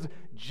is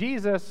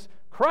Jesus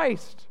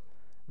Christ.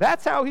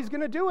 That's how he's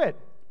going to do it.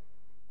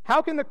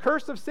 How can the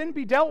curse of sin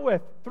be dealt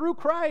with? Through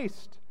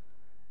Christ.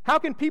 How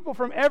can people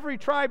from every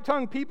tribe,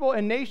 tongue, people,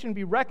 and nation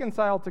be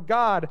reconciled to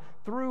God?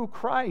 Through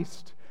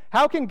Christ.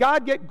 How can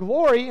God get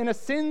glory in a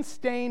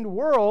sin-stained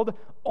world?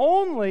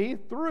 Only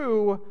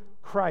through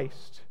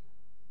Christ.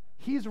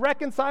 He's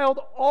reconciled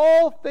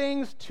all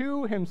things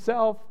to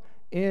himself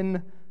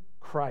in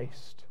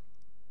Christ.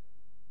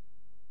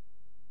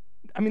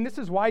 I mean, this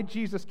is why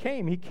Jesus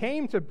came. He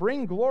came to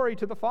bring glory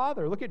to the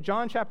Father. Look at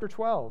John chapter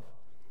 12.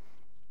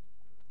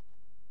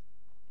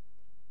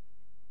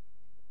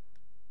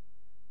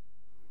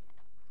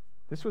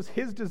 This was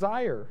his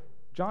desire,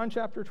 John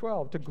chapter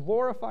 12, to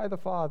glorify the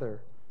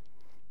Father.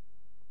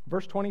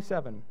 Verse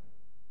 27.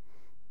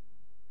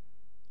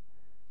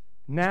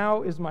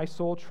 Now is my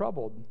soul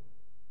troubled.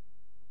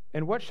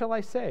 And what shall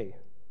I say?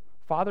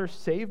 Father,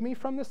 save me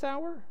from this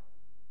hour?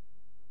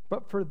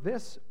 But for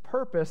this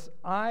purpose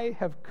I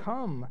have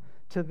come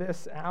to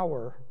this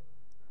hour.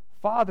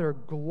 Father,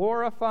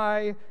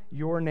 glorify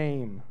your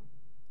name.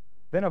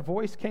 Then a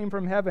voice came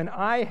from heaven,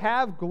 I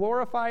have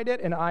glorified it,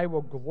 and I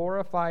will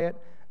glorify it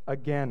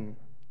again.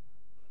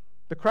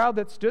 The crowd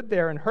that stood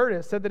there and heard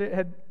it said that it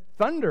had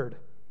thundered.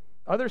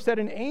 Others said,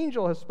 an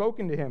angel has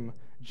spoken to him.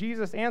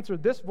 Jesus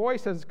answered, this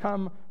voice has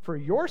come for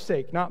your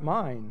sake, not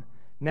mine.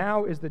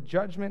 Now is the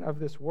judgment of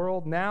this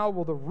world. Now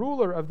will the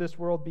ruler of this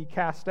world be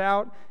cast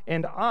out,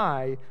 and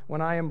I,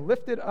 when I am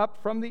lifted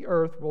up from the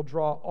earth, will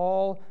draw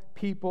all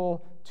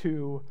people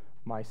to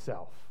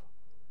myself.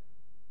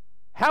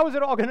 How is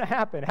it all going to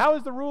happen? How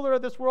is the ruler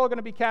of this world going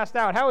to be cast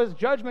out? How is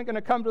judgment going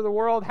to come to the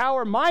world? How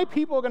are my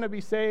people going to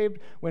be saved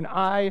when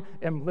I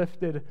am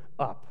lifted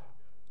up?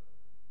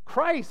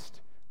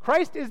 Christ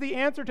is the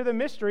answer to the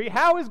mystery.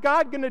 How is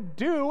God going to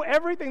do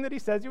everything that he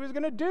says he was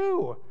going to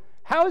do?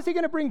 How is he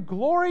going to bring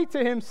glory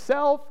to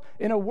himself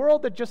in a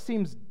world that just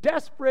seems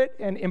desperate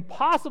and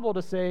impossible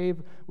to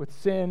save with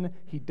sin?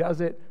 He does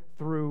it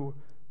through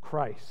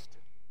Christ.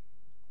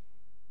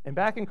 And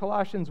back in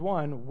Colossians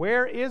 1,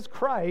 where is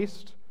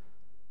Christ?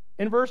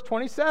 In verse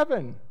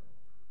 27,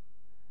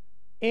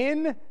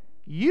 in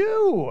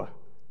you.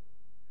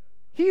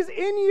 He's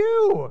in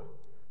you.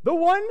 The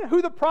one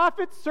who the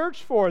prophets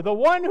searched for, the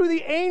one who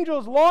the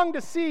angels long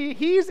to see,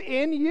 he's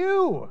in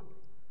you.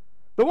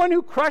 The one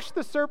who crushed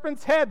the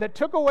serpent's head that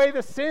took away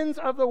the sins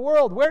of the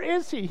world. Where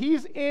is he?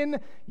 He's in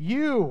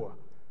you.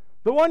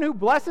 The one who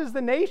blesses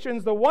the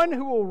nations, the one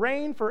who will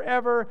reign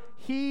forever,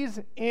 he's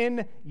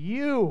in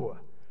you.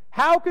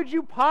 How could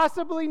you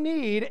possibly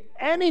need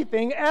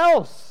anything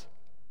else?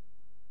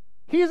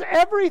 He's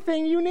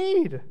everything you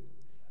need.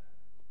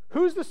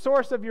 Who's the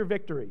source of your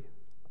victory?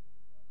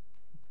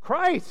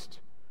 Christ.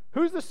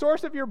 Who's the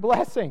source of your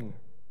blessing?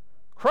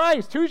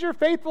 Christ. Who's your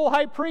faithful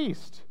high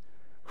priest?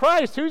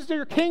 Christ. Who's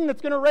your king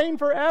that's going to reign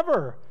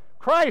forever?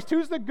 Christ.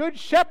 Who's the good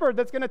shepherd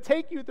that's going to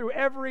take you through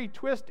every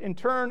twist and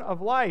turn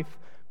of life?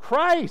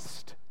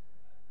 Christ.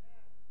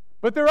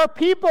 But there are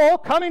people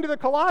coming to the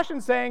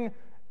Colossians saying,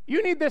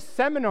 you need this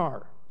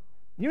seminar.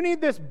 You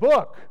need this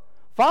book.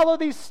 Follow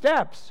these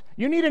steps.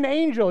 You need an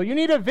angel. You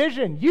need a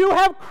vision. You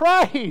have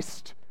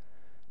Christ.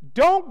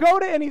 Don't go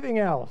to anything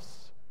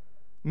else.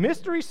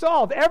 Mystery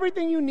solved.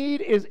 Everything you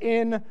need is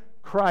in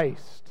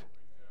Christ.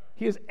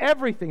 He is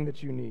everything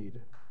that you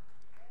need.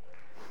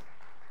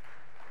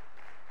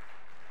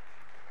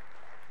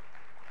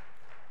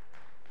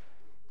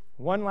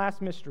 One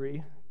last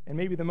mystery, and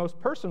maybe the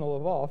most personal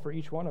of all for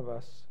each one of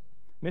us.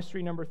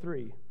 Mystery number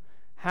 3.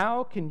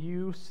 How can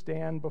you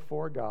stand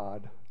before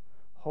God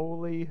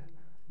holy,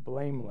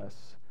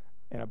 blameless,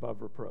 and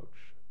above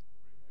reproach?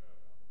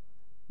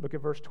 Look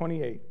at verse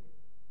 28.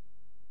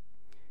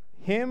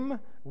 Him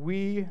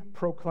we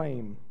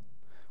proclaim,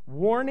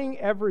 warning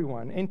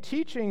everyone and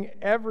teaching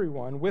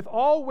everyone with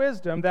all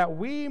wisdom, that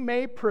we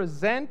may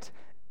present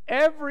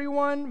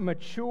everyone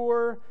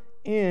mature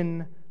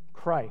in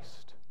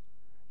Christ.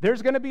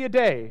 There's going to be a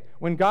day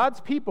when God's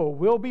people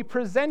will be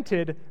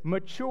presented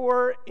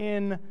mature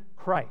in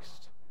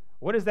Christ.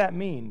 What does that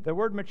mean? The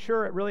word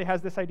mature, it really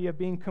has this idea of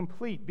being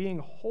complete, being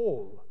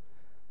whole.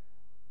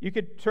 You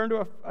could turn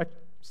to a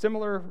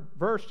similar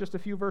verse just a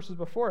few verses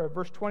before it,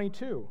 verse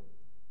 22.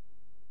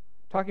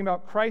 Talking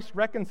about Christ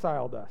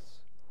reconciled us.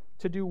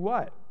 To do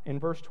what? In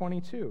verse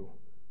 22.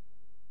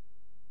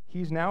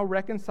 He's now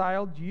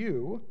reconciled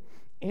you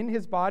in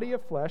his body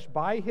of flesh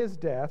by his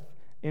death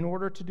in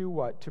order to do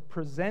what? To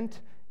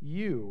present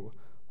you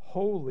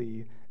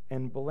holy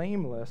and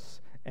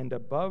blameless and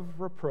above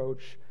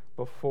reproach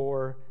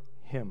before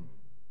him.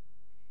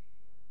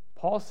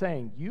 Paul's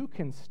saying you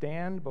can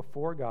stand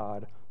before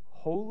God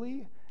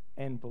holy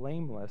and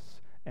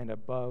blameless and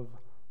above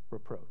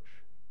reproach.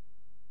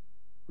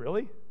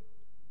 Really?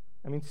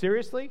 I mean,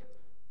 seriously?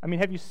 I mean,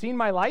 have you seen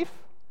my life?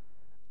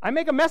 I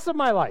make a mess of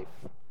my life.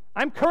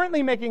 I'm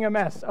currently making a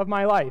mess of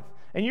my life.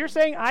 And you're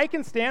saying I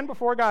can stand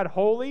before God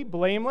holy,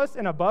 blameless,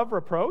 and above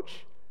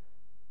reproach?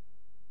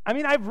 I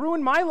mean, I've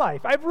ruined my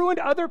life. I've ruined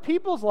other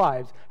people's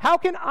lives. How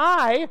can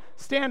I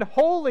stand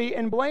holy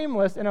and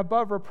blameless and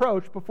above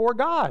reproach before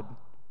God?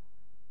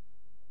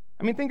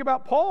 I mean, think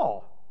about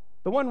Paul,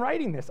 the one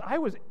writing this. I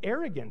was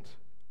arrogant.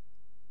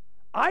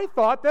 I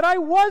thought that I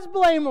was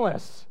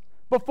blameless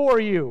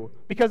before you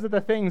because of the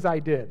things I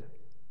did.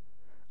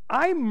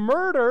 I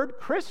murdered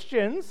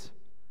Christians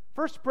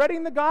for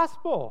spreading the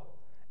gospel,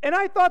 and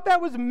I thought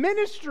that was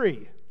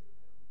ministry.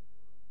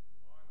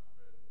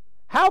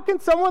 How can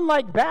someone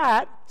like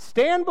that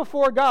stand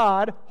before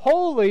God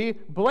holy,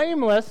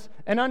 blameless,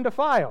 and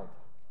undefiled?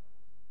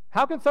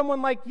 How can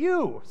someone like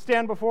you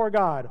stand before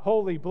God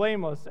holy,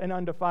 blameless, and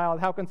undefiled?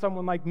 How can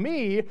someone like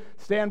me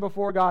stand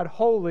before God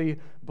holy,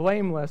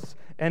 blameless,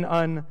 and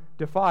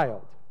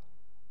undefiled?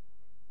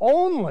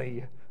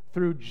 Only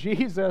through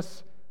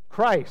Jesus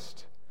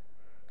Christ.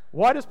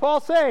 What does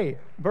Paul say?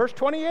 Verse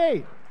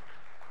 28.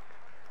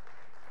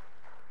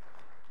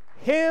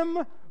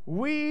 Him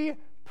we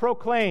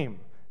proclaim.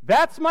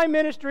 That's my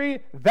ministry.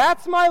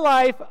 That's my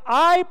life.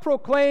 I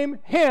proclaim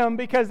him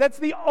because that's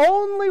the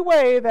only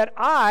way that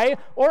I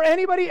or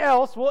anybody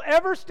else will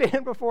ever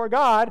stand before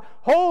God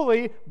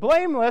holy,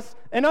 blameless,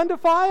 and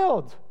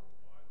undefiled.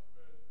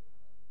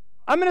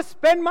 I'm going to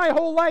spend my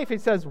whole life, he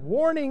says,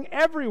 warning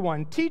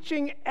everyone,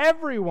 teaching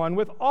everyone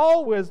with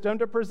all wisdom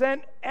to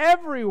present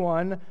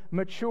everyone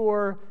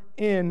mature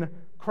in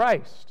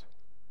Christ.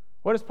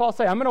 What does Paul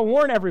say? I'm going to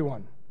warn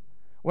everyone.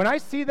 When I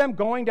see them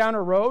going down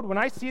a road, when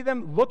I see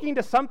them looking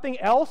to something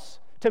else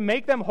to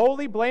make them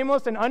holy,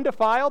 blameless, and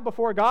undefiled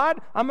before God,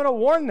 I'm going to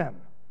warn them.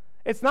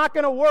 It's not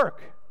going to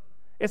work.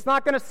 It's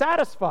not going to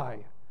satisfy.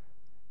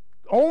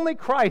 Only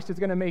Christ is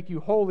going to make you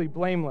holy,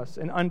 blameless,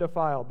 and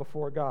undefiled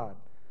before God.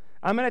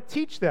 I'm going to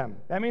teach them.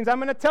 That means I'm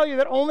going to tell you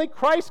that only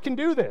Christ can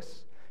do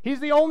this. He's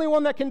the only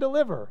one that can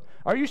deliver.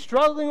 Are you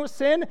struggling with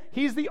sin?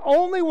 He's the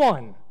only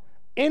one.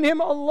 In him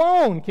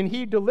alone can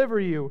he deliver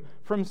you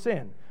from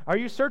sin. Are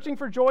you searching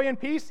for joy and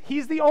peace?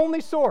 He's the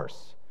only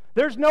source.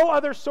 There's no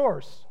other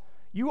source.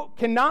 You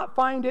cannot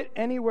find it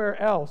anywhere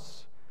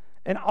else.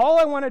 And all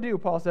I want to do,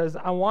 Paul says,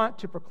 I want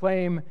to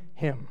proclaim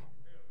him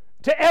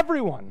to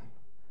everyone,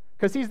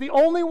 because he's the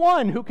only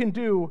one who can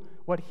do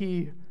what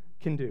he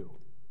can do.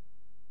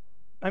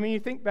 I mean, you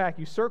think back,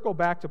 you circle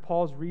back to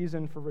Paul's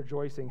reason for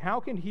rejoicing. How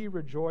can he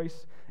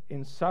rejoice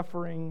in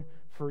suffering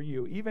for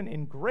you, even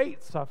in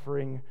great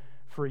suffering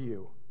for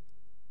you?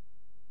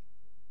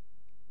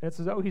 It's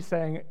as though he's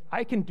saying,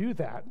 I can do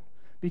that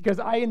because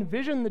I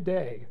envision the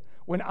day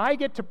when I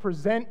get to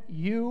present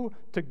you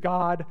to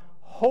God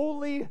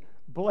holy,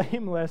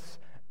 blameless,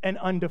 and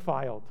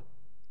undefiled.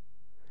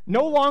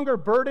 No longer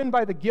burdened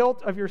by the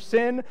guilt of your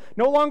sin,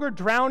 no longer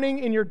drowning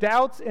in your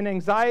doubts and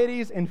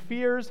anxieties and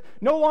fears,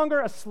 no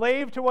longer a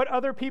slave to what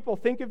other people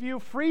think of you,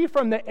 free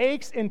from the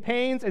aches and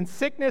pains and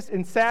sickness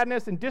and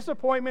sadness and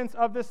disappointments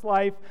of this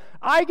life.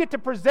 I get to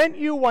present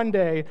you one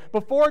day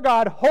before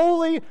God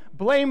holy,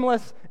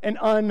 blameless, and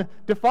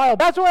undefiled.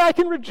 That's where I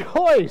can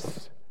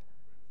rejoice.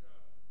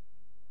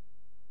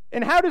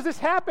 And how does this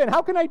happen?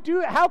 How can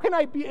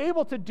I be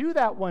able to do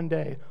that one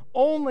day?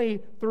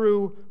 Only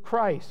through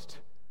Christ.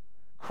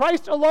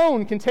 Christ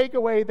alone can take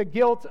away the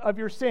guilt of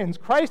your sins.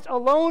 Christ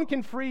alone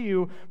can free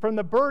you from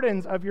the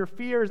burdens of your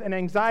fears and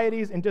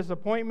anxieties and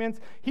disappointments.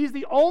 He's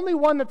the only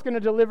one that's going to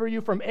deliver you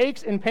from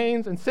aches and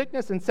pains and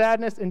sickness and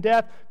sadness and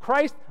death.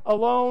 Christ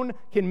alone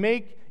can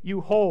make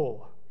you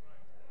whole.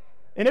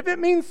 And if it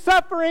means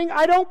suffering,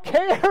 I don't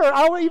care.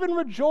 I'll even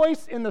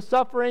rejoice in the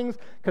sufferings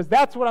because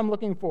that's what I'm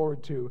looking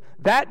forward to.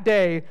 That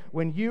day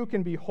when you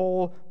can be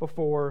whole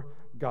before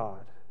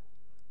God.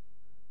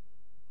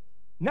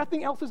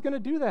 Nothing else is going to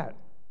do that.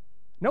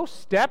 No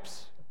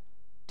steps,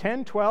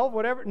 10, 12,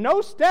 whatever.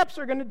 No steps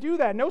are going to do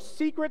that. No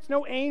secrets,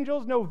 no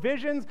angels, no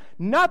visions.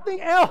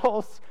 Nothing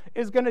else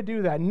is going to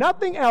do that.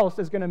 Nothing else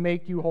is going to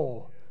make you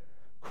whole.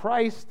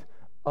 Christ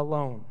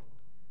alone.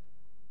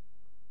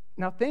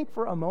 Now think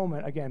for a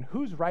moment, again,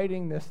 who's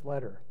writing this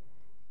letter?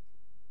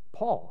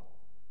 Paul.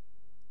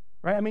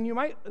 Right? I mean,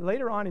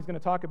 later on he's going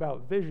to talk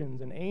about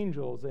visions and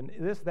angels and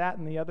this, that,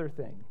 and the other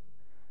thing.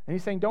 And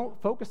he's saying, don't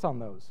focus on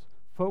those.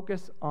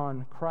 Focus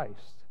on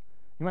Christ.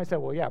 You might say,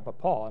 well, yeah, but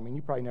Paul, I mean,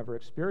 you probably never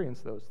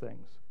experienced those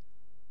things.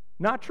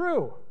 Not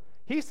true.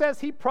 He says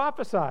he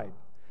prophesied.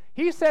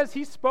 He says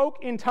he spoke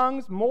in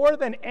tongues more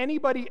than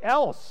anybody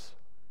else.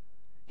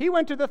 He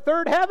went to the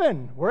third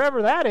heaven,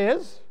 wherever that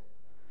is.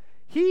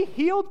 He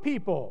healed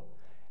people.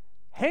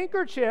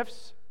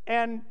 Handkerchiefs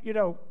and,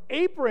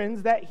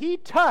 aprons that he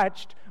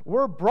touched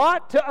were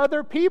brought to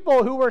other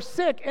people who were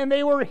sick, and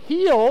they were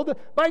healed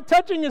by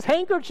touching his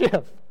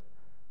handkerchief.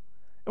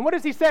 And what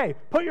does he say?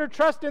 Put your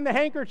trust in the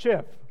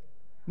handkerchief.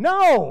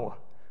 No.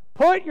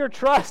 Put your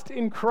trust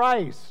in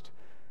Christ.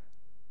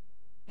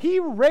 He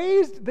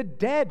raised the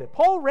dead.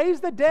 Paul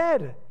raised the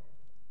dead.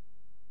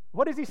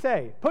 What does he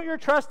say? Put your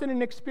trust in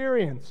an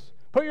experience.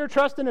 Put your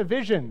trust in a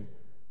vision.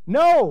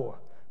 No.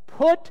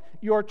 Put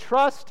your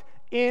trust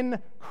in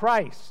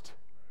Christ.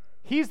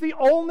 He's the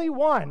only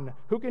one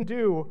who can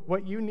do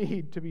what you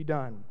need to be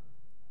done.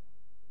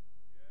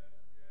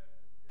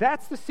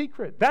 That's the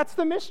secret. That's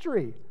the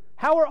mystery.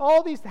 How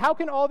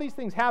can all these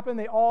things happen?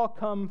 They all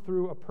come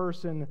through a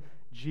person,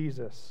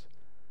 Jesus.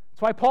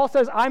 That's why Paul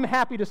says, I'm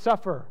happy to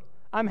suffer.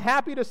 I'm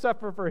happy to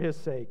suffer for his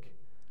sake.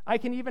 I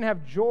can even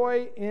have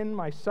joy in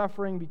my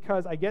suffering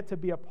because I get to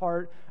be a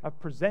part of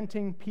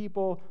presenting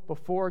people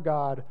before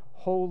God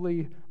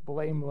holy,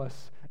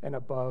 blameless, and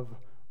above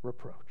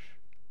reproach.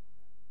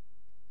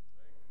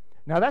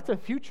 Now that's a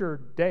future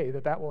day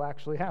that will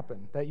actually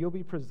happen, that you'll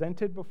be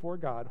presented before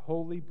God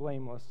holy,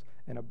 blameless,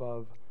 and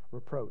above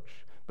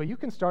reproach. But you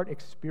can start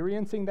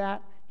experiencing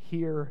that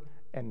here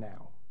and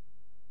now.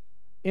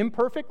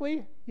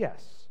 Imperfectly,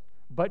 yes.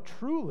 But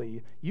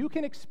truly, you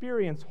can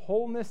experience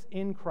wholeness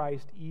in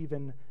Christ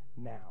even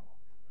now.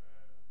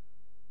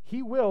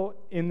 He will,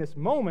 in this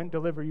moment,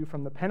 deliver you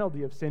from the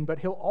penalty of sin, but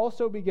he'll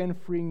also begin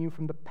freeing you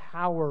from the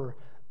power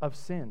of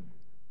sin.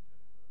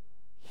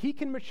 He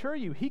can mature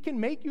you. He can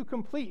make you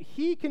complete.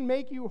 He can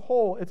make you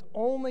whole. It's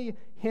only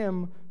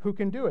Him who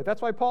can do it.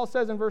 That's why Paul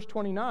says in verse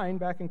 29,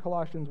 back in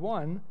Colossians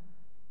 1,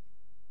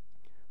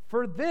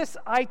 "For this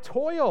I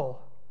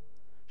toil,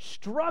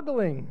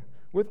 struggling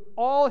with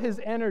all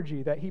His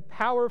energy that He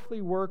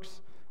powerfully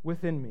works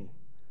within me."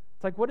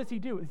 It's like, what does He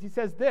do? He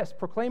says this,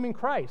 proclaiming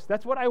Christ.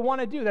 That's what I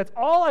want to do. That's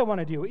all I want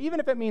to do.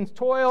 Even if it means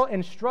toil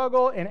and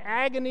struggle and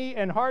agony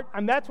and heart,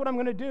 that's what I'm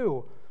going to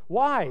do.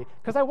 Why?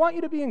 Because I want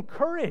you to be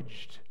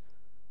encouraged.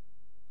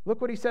 Look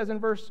what he says in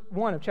verse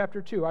 1 of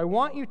chapter 2. "I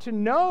want you to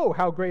know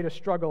how great a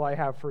struggle I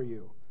have for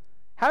you."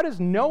 How does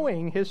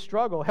knowing His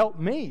struggle help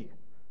me?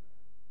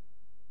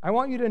 "I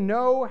want you to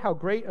know how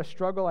great a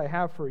struggle I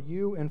have for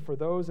you and for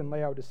those in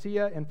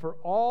Laodicea and for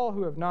all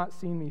who have not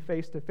seen me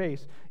face to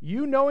face.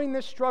 You knowing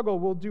this struggle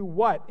will do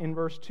what?" In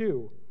verse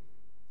 2.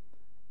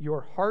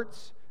 "Your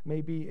hearts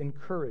may be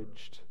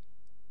encouraged,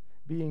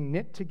 being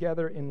knit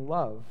together in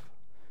love,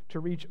 to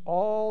reach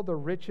all the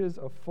riches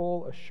of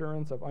full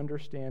assurance of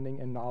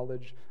understanding and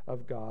knowledge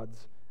of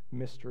God's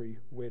mystery,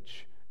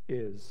 which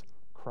is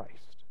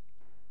Christ."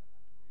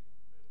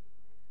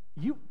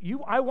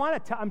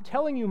 I'm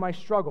telling you my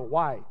struggle.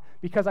 Why?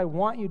 Because I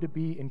want you to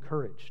be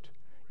encouraged.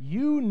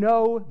 You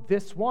know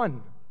this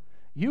one.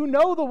 You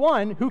know the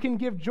one who can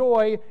give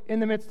joy in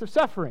the midst of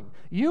suffering.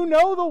 You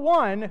know the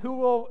one who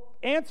will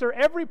answer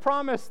every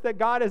promise that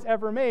God has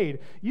ever made.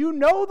 You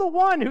know the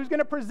one who's going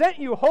to present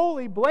you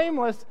holy,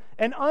 blameless,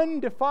 and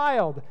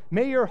undefiled.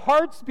 May your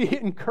hearts be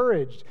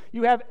encouraged.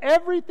 You have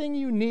everything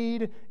you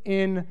need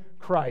in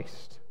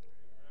Christ.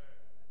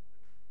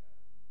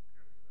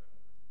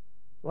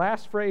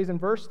 Last phrase in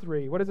verse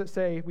 3, what does it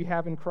say we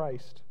have in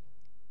Christ?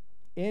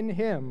 "In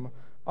Him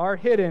are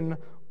hidden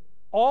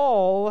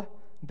all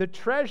the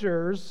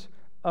treasures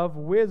of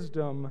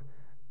wisdom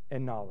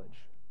and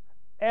knowledge."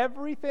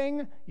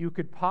 Everything you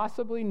could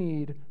possibly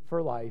need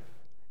for life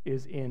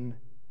is in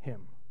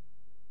Him.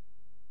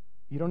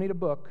 You don't need a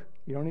book.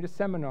 You don't need a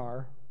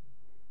seminar.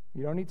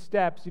 You don't need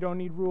steps. You don't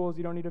need rules.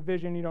 You don't need a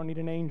vision. You don't need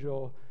an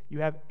angel. You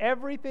have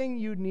everything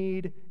you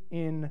need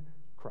in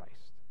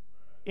Christ.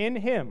 In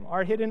Him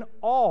are hidden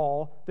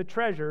all the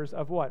treasures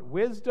of what?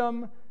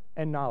 Wisdom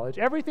and knowledge.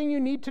 Everything you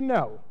need to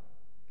know,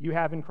 you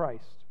have in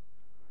Christ.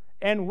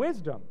 And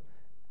wisdom.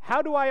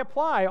 How do I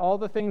apply all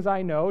the things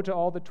I know to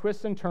all the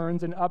twists and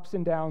turns and ups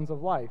and downs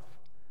of life?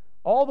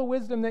 All the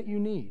wisdom that you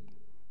need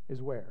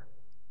is where?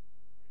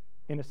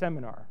 In a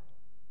seminar.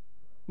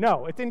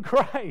 No, it's in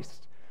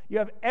Christ. You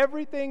have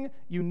everything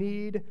you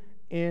need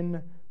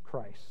in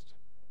Christ.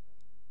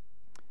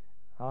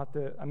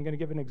 I'm going to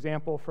give an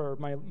example for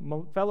my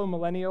fellow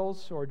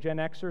millennials or Gen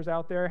Xers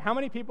out there. How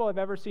many people have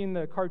ever seen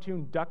the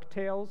cartoon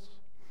DuckTales?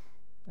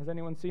 Has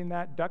anyone seen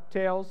that?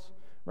 DuckTales,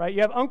 right?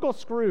 You have Uncle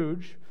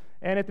Scrooge,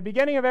 and at the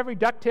beginning of every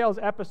DuckTales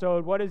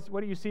episode, what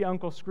do you see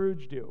Uncle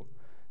Scrooge do?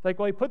 It's like,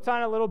 well, he puts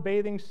on a little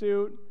bathing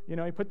suit,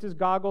 he puts his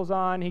goggles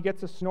on, he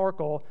gets a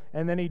snorkel,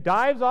 and then he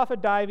dives off a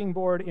diving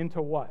board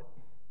into what?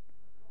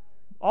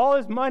 All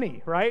his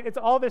money, right? It's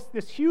all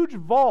this huge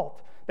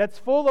vault that's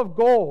full of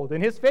gold.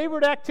 And his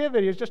favorite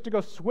activity is just to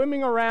go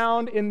swimming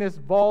around in this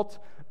vault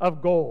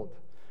of gold.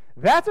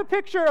 That's a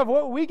picture of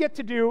what we get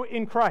to do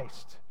in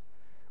Christ.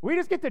 We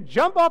just get to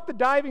jump off the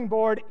diving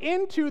board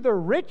into the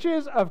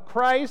riches of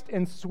Christ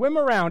and swim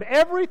around.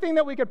 Everything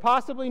that we could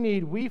possibly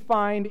need, we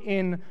find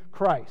in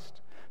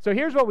Christ. So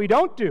here's what we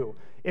don't do.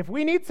 If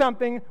we need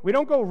something, we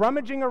don't go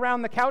rummaging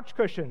around the couch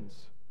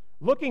cushions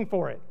looking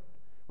for it.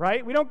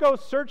 Right? We don't go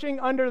searching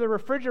under the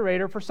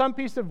refrigerator for some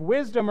piece of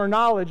wisdom or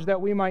knowledge that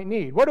we might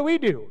need. What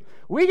do?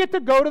 We get to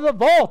go to the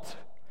vault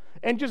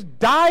and just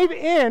dive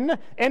in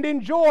and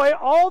enjoy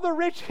all the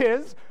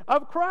riches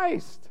of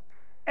Christ.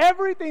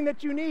 Everything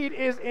that you need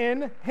is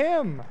in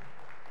Him.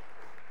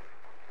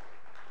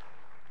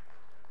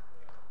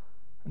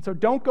 And so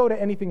don't go to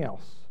anything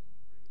else.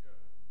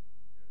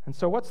 And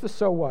so what's the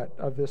so what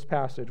of this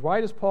passage?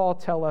 Why does Paul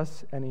tell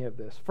us any of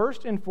this?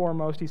 First and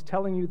foremost, he's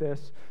telling you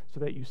this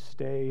so that you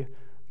stay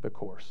the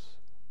course.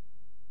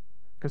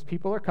 Because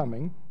people are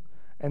coming,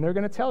 and they're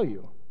going to tell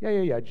you,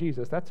 yeah,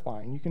 Jesus, that's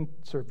fine. You can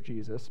serve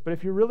Jesus. But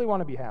if you really want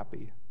to be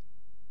happy,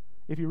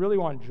 if you really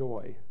want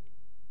joy,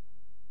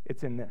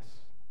 it's in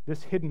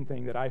this hidden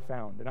thing that I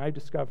found and I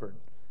discovered.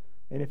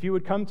 And if you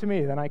would come to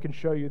me, then I can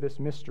show you this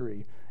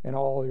mystery, and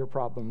all your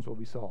problems will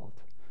be solved.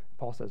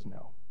 Paul says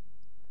no.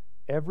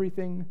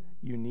 Everything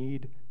you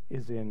need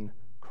is in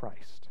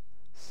Christ.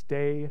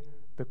 Stay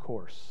the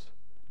course.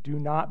 Do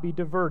not be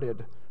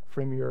diverted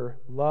from your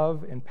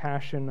love and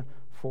passion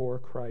for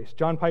Christ.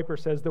 John Piper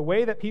says, "The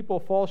way that people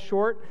fall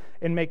short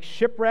and make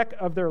shipwreck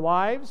of their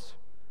lives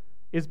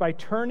is by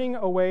turning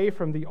away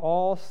from the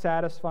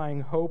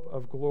all-satisfying hope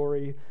of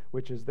glory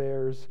which is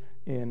theirs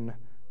in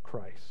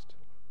Christ."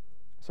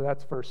 So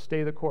that's first,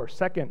 stay the course.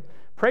 Second,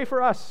 pray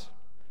for us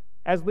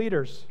as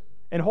leaders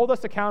and hold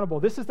us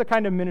accountable. This is the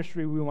kind of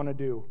ministry we want to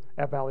do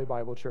at Valley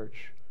Bible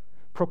Church.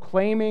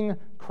 proclaiming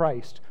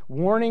Christ,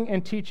 warning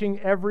and teaching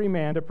every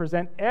man to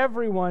present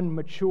everyone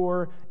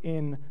mature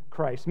in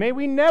Christ. May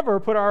we never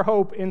put our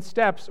hope in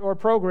steps or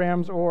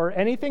programs or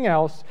anything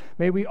else.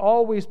 May we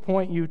always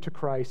point you to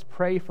Christ.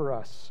 Pray for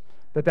us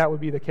that would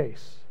be the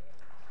case.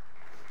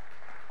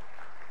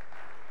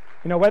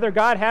 Whether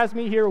God has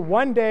me here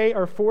one day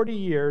or 40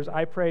 years,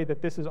 I pray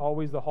that this is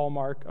always the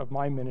hallmark of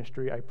my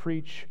ministry. I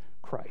preach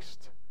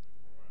Christ,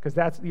 because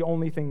that's the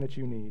only thing that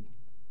you need.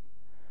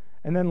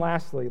 And then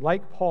lastly,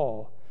 like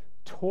Paul,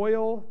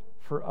 toil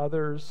for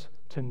others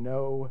to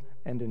know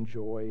and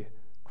enjoy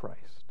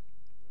Christ.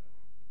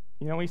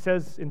 He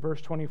says in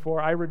verse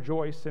 24, I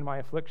rejoice in my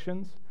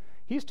afflictions.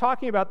 He's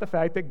talking about the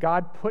fact that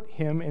God put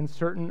him in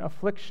certain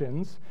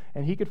afflictions,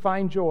 and he could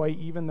find joy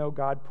even though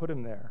God put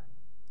him there.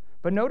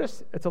 But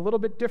notice it's a little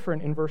bit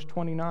different in verse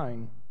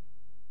 29.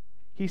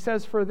 He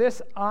says, for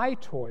this I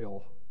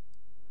toil,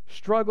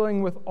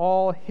 struggling with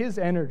all his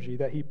energy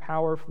that he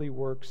powerfully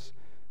works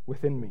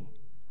within me.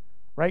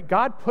 Right?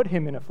 God put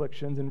him in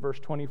afflictions in verse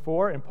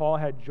 24, and Paul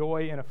had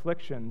joy in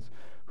afflictions.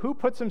 Who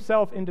puts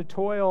himself into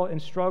toil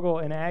and struggle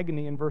and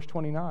agony in verse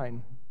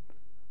 29?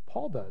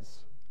 Paul does.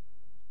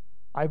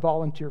 I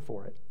volunteer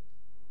for it.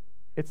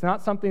 It's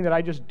not something that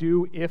I just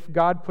do if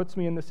God puts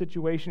me in the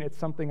situation. It's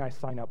something I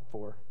sign up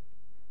for.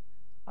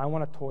 I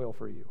want to toil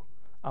for you.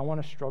 I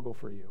want to struggle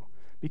for you,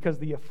 because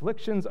the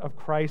afflictions of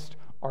Christ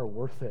are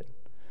worth it.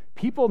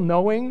 People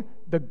knowing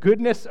the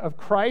goodness of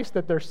Christ,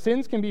 that their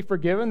sins can be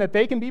forgiven, that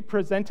they can be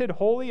presented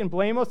holy and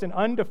blameless and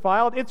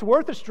undefiled, it's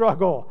worth a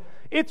struggle.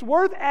 It's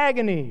worth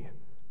agony.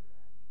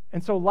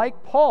 And so,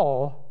 like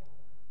Paul,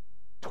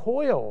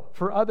 toil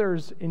for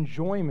others'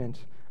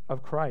 enjoyment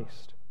of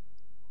Christ.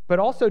 But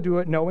also do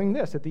it knowing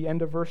this at the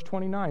end of verse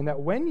 29, that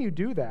when you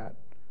do that,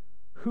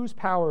 whose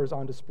power is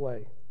on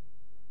display?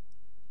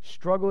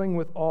 Struggling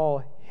with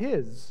all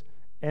his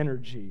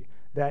energy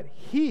that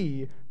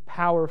he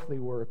powerfully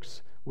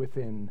works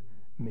within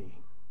me.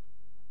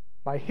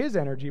 By his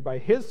energy, by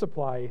his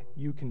supply,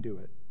 you can do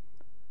it.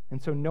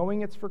 And so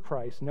knowing it's for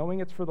Christ, knowing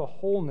it's for the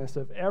wholeness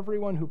of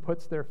everyone who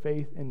puts their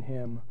faith in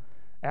him,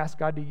 ask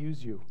God to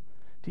use you,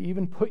 to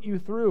even put you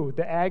through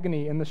the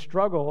agony and the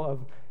struggle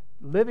of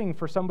living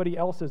for somebody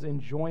else's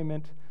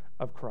enjoyment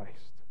of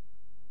Christ.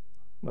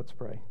 Let's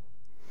pray.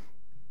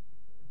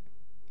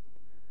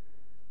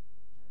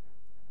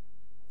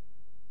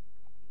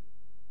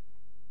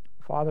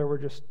 Father, we're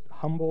just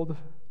humbled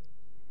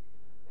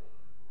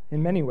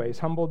in many ways,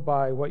 humbled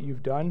by what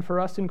you've done for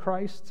us in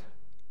Christ,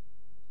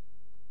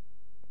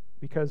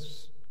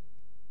 because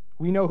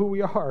we know who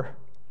we are.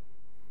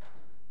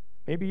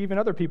 Maybe even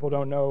other people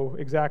don't know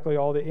exactly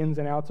all the ins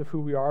and outs of who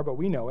we are, but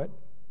we know it.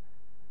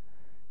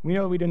 We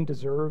know we didn't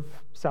deserve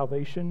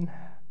salvation.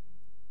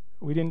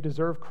 We didn't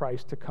deserve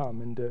Christ to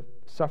come and to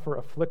suffer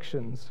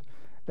afflictions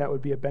that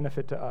would be a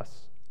benefit to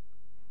us.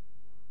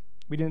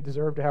 We didn't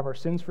deserve to have our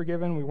sins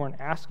forgiven. We weren't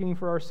asking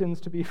for our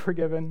sins to be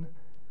forgiven.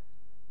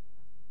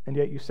 And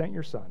yet you sent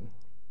your Son,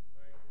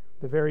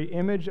 the very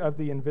image of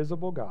the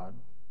invisible God,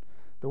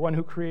 the one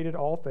who created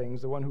all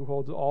things, the one who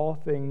holds all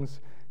things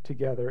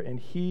together, and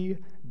he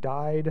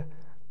died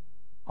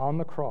on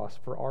the cross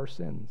for our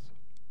sins.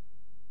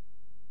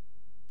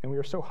 And we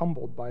are so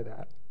humbled by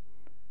that.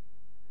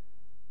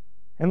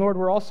 And Lord,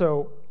 we're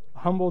also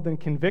humbled and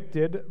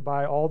convicted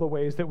by all the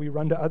ways that we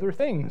run to other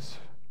things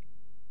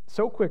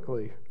so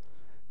quickly,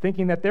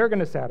 thinking that they're going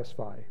to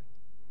satisfy,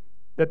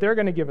 that they're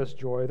going to give us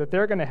joy, that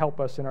they're going to help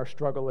us in our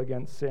struggle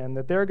against sin,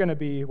 that they're going to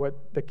be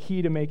the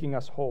key to making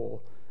us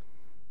whole.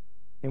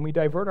 And we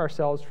divert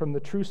ourselves from the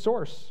true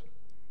source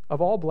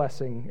of all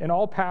blessing and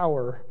all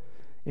power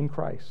in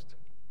Christ.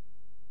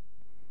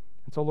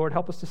 And so, Lord,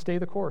 help us to stay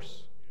the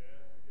course.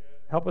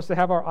 Help us to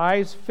have our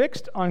eyes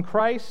fixed on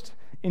Christ,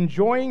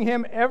 enjoying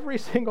him every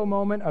single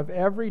moment of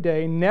every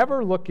day,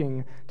 never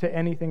looking to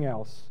anything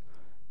else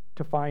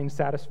to find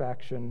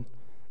satisfaction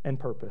and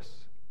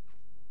purpose.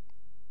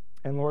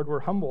 And Lord, we're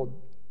humbled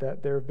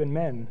that there have been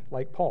men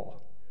like Paul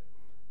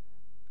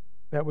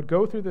that would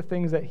go through the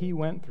things that he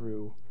went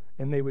through,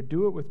 and they would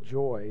do it with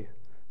joy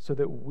so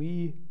that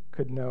we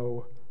could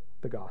know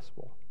the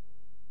gospel.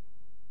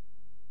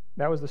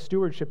 That was the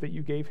stewardship that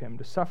you gave him,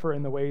 to suffer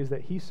in the ways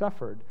that he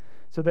suffered,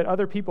 so that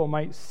other people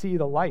might see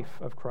the life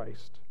of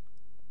Christ.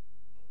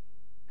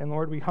 And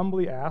Lord, we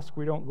humbly ask,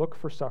 we don't look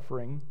for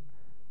suffering,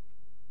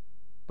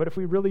 but if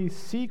we really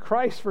see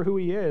Christ for who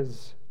he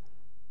is,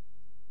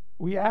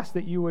 we ask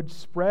that you would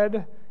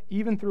spread,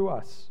 even through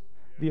us,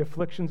 the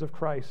afflictions of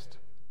Christ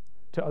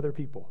to other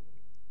people.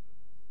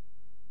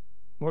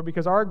 Lord,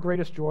 because our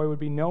greatest joy would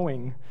be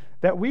knowing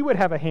that we would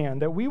have a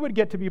hand, that we would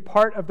get to be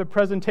part of the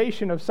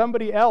presentation of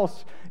somebody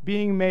else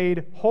being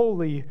made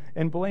holy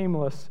and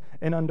blameless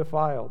and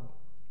undefiled.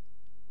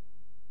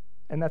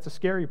 And that's a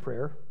scary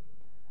prayer.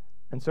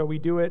 And so we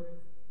do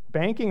it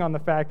banking on the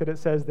fact that it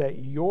says that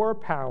your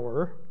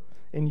power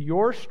and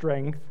your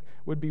strength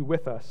would be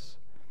with us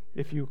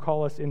if you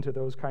call us into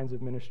those kinds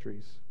of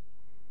ministries.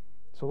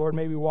 So Lord,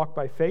 may we walk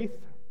by faith,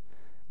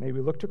 may we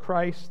look to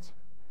Christ,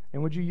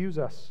 and would you use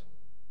us?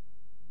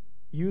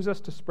 Use us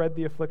to spread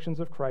the afflictions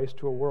of Christ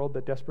to a world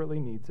that desperately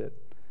needs it.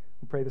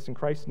 We pray this in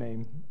Christ's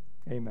name.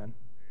 Amen.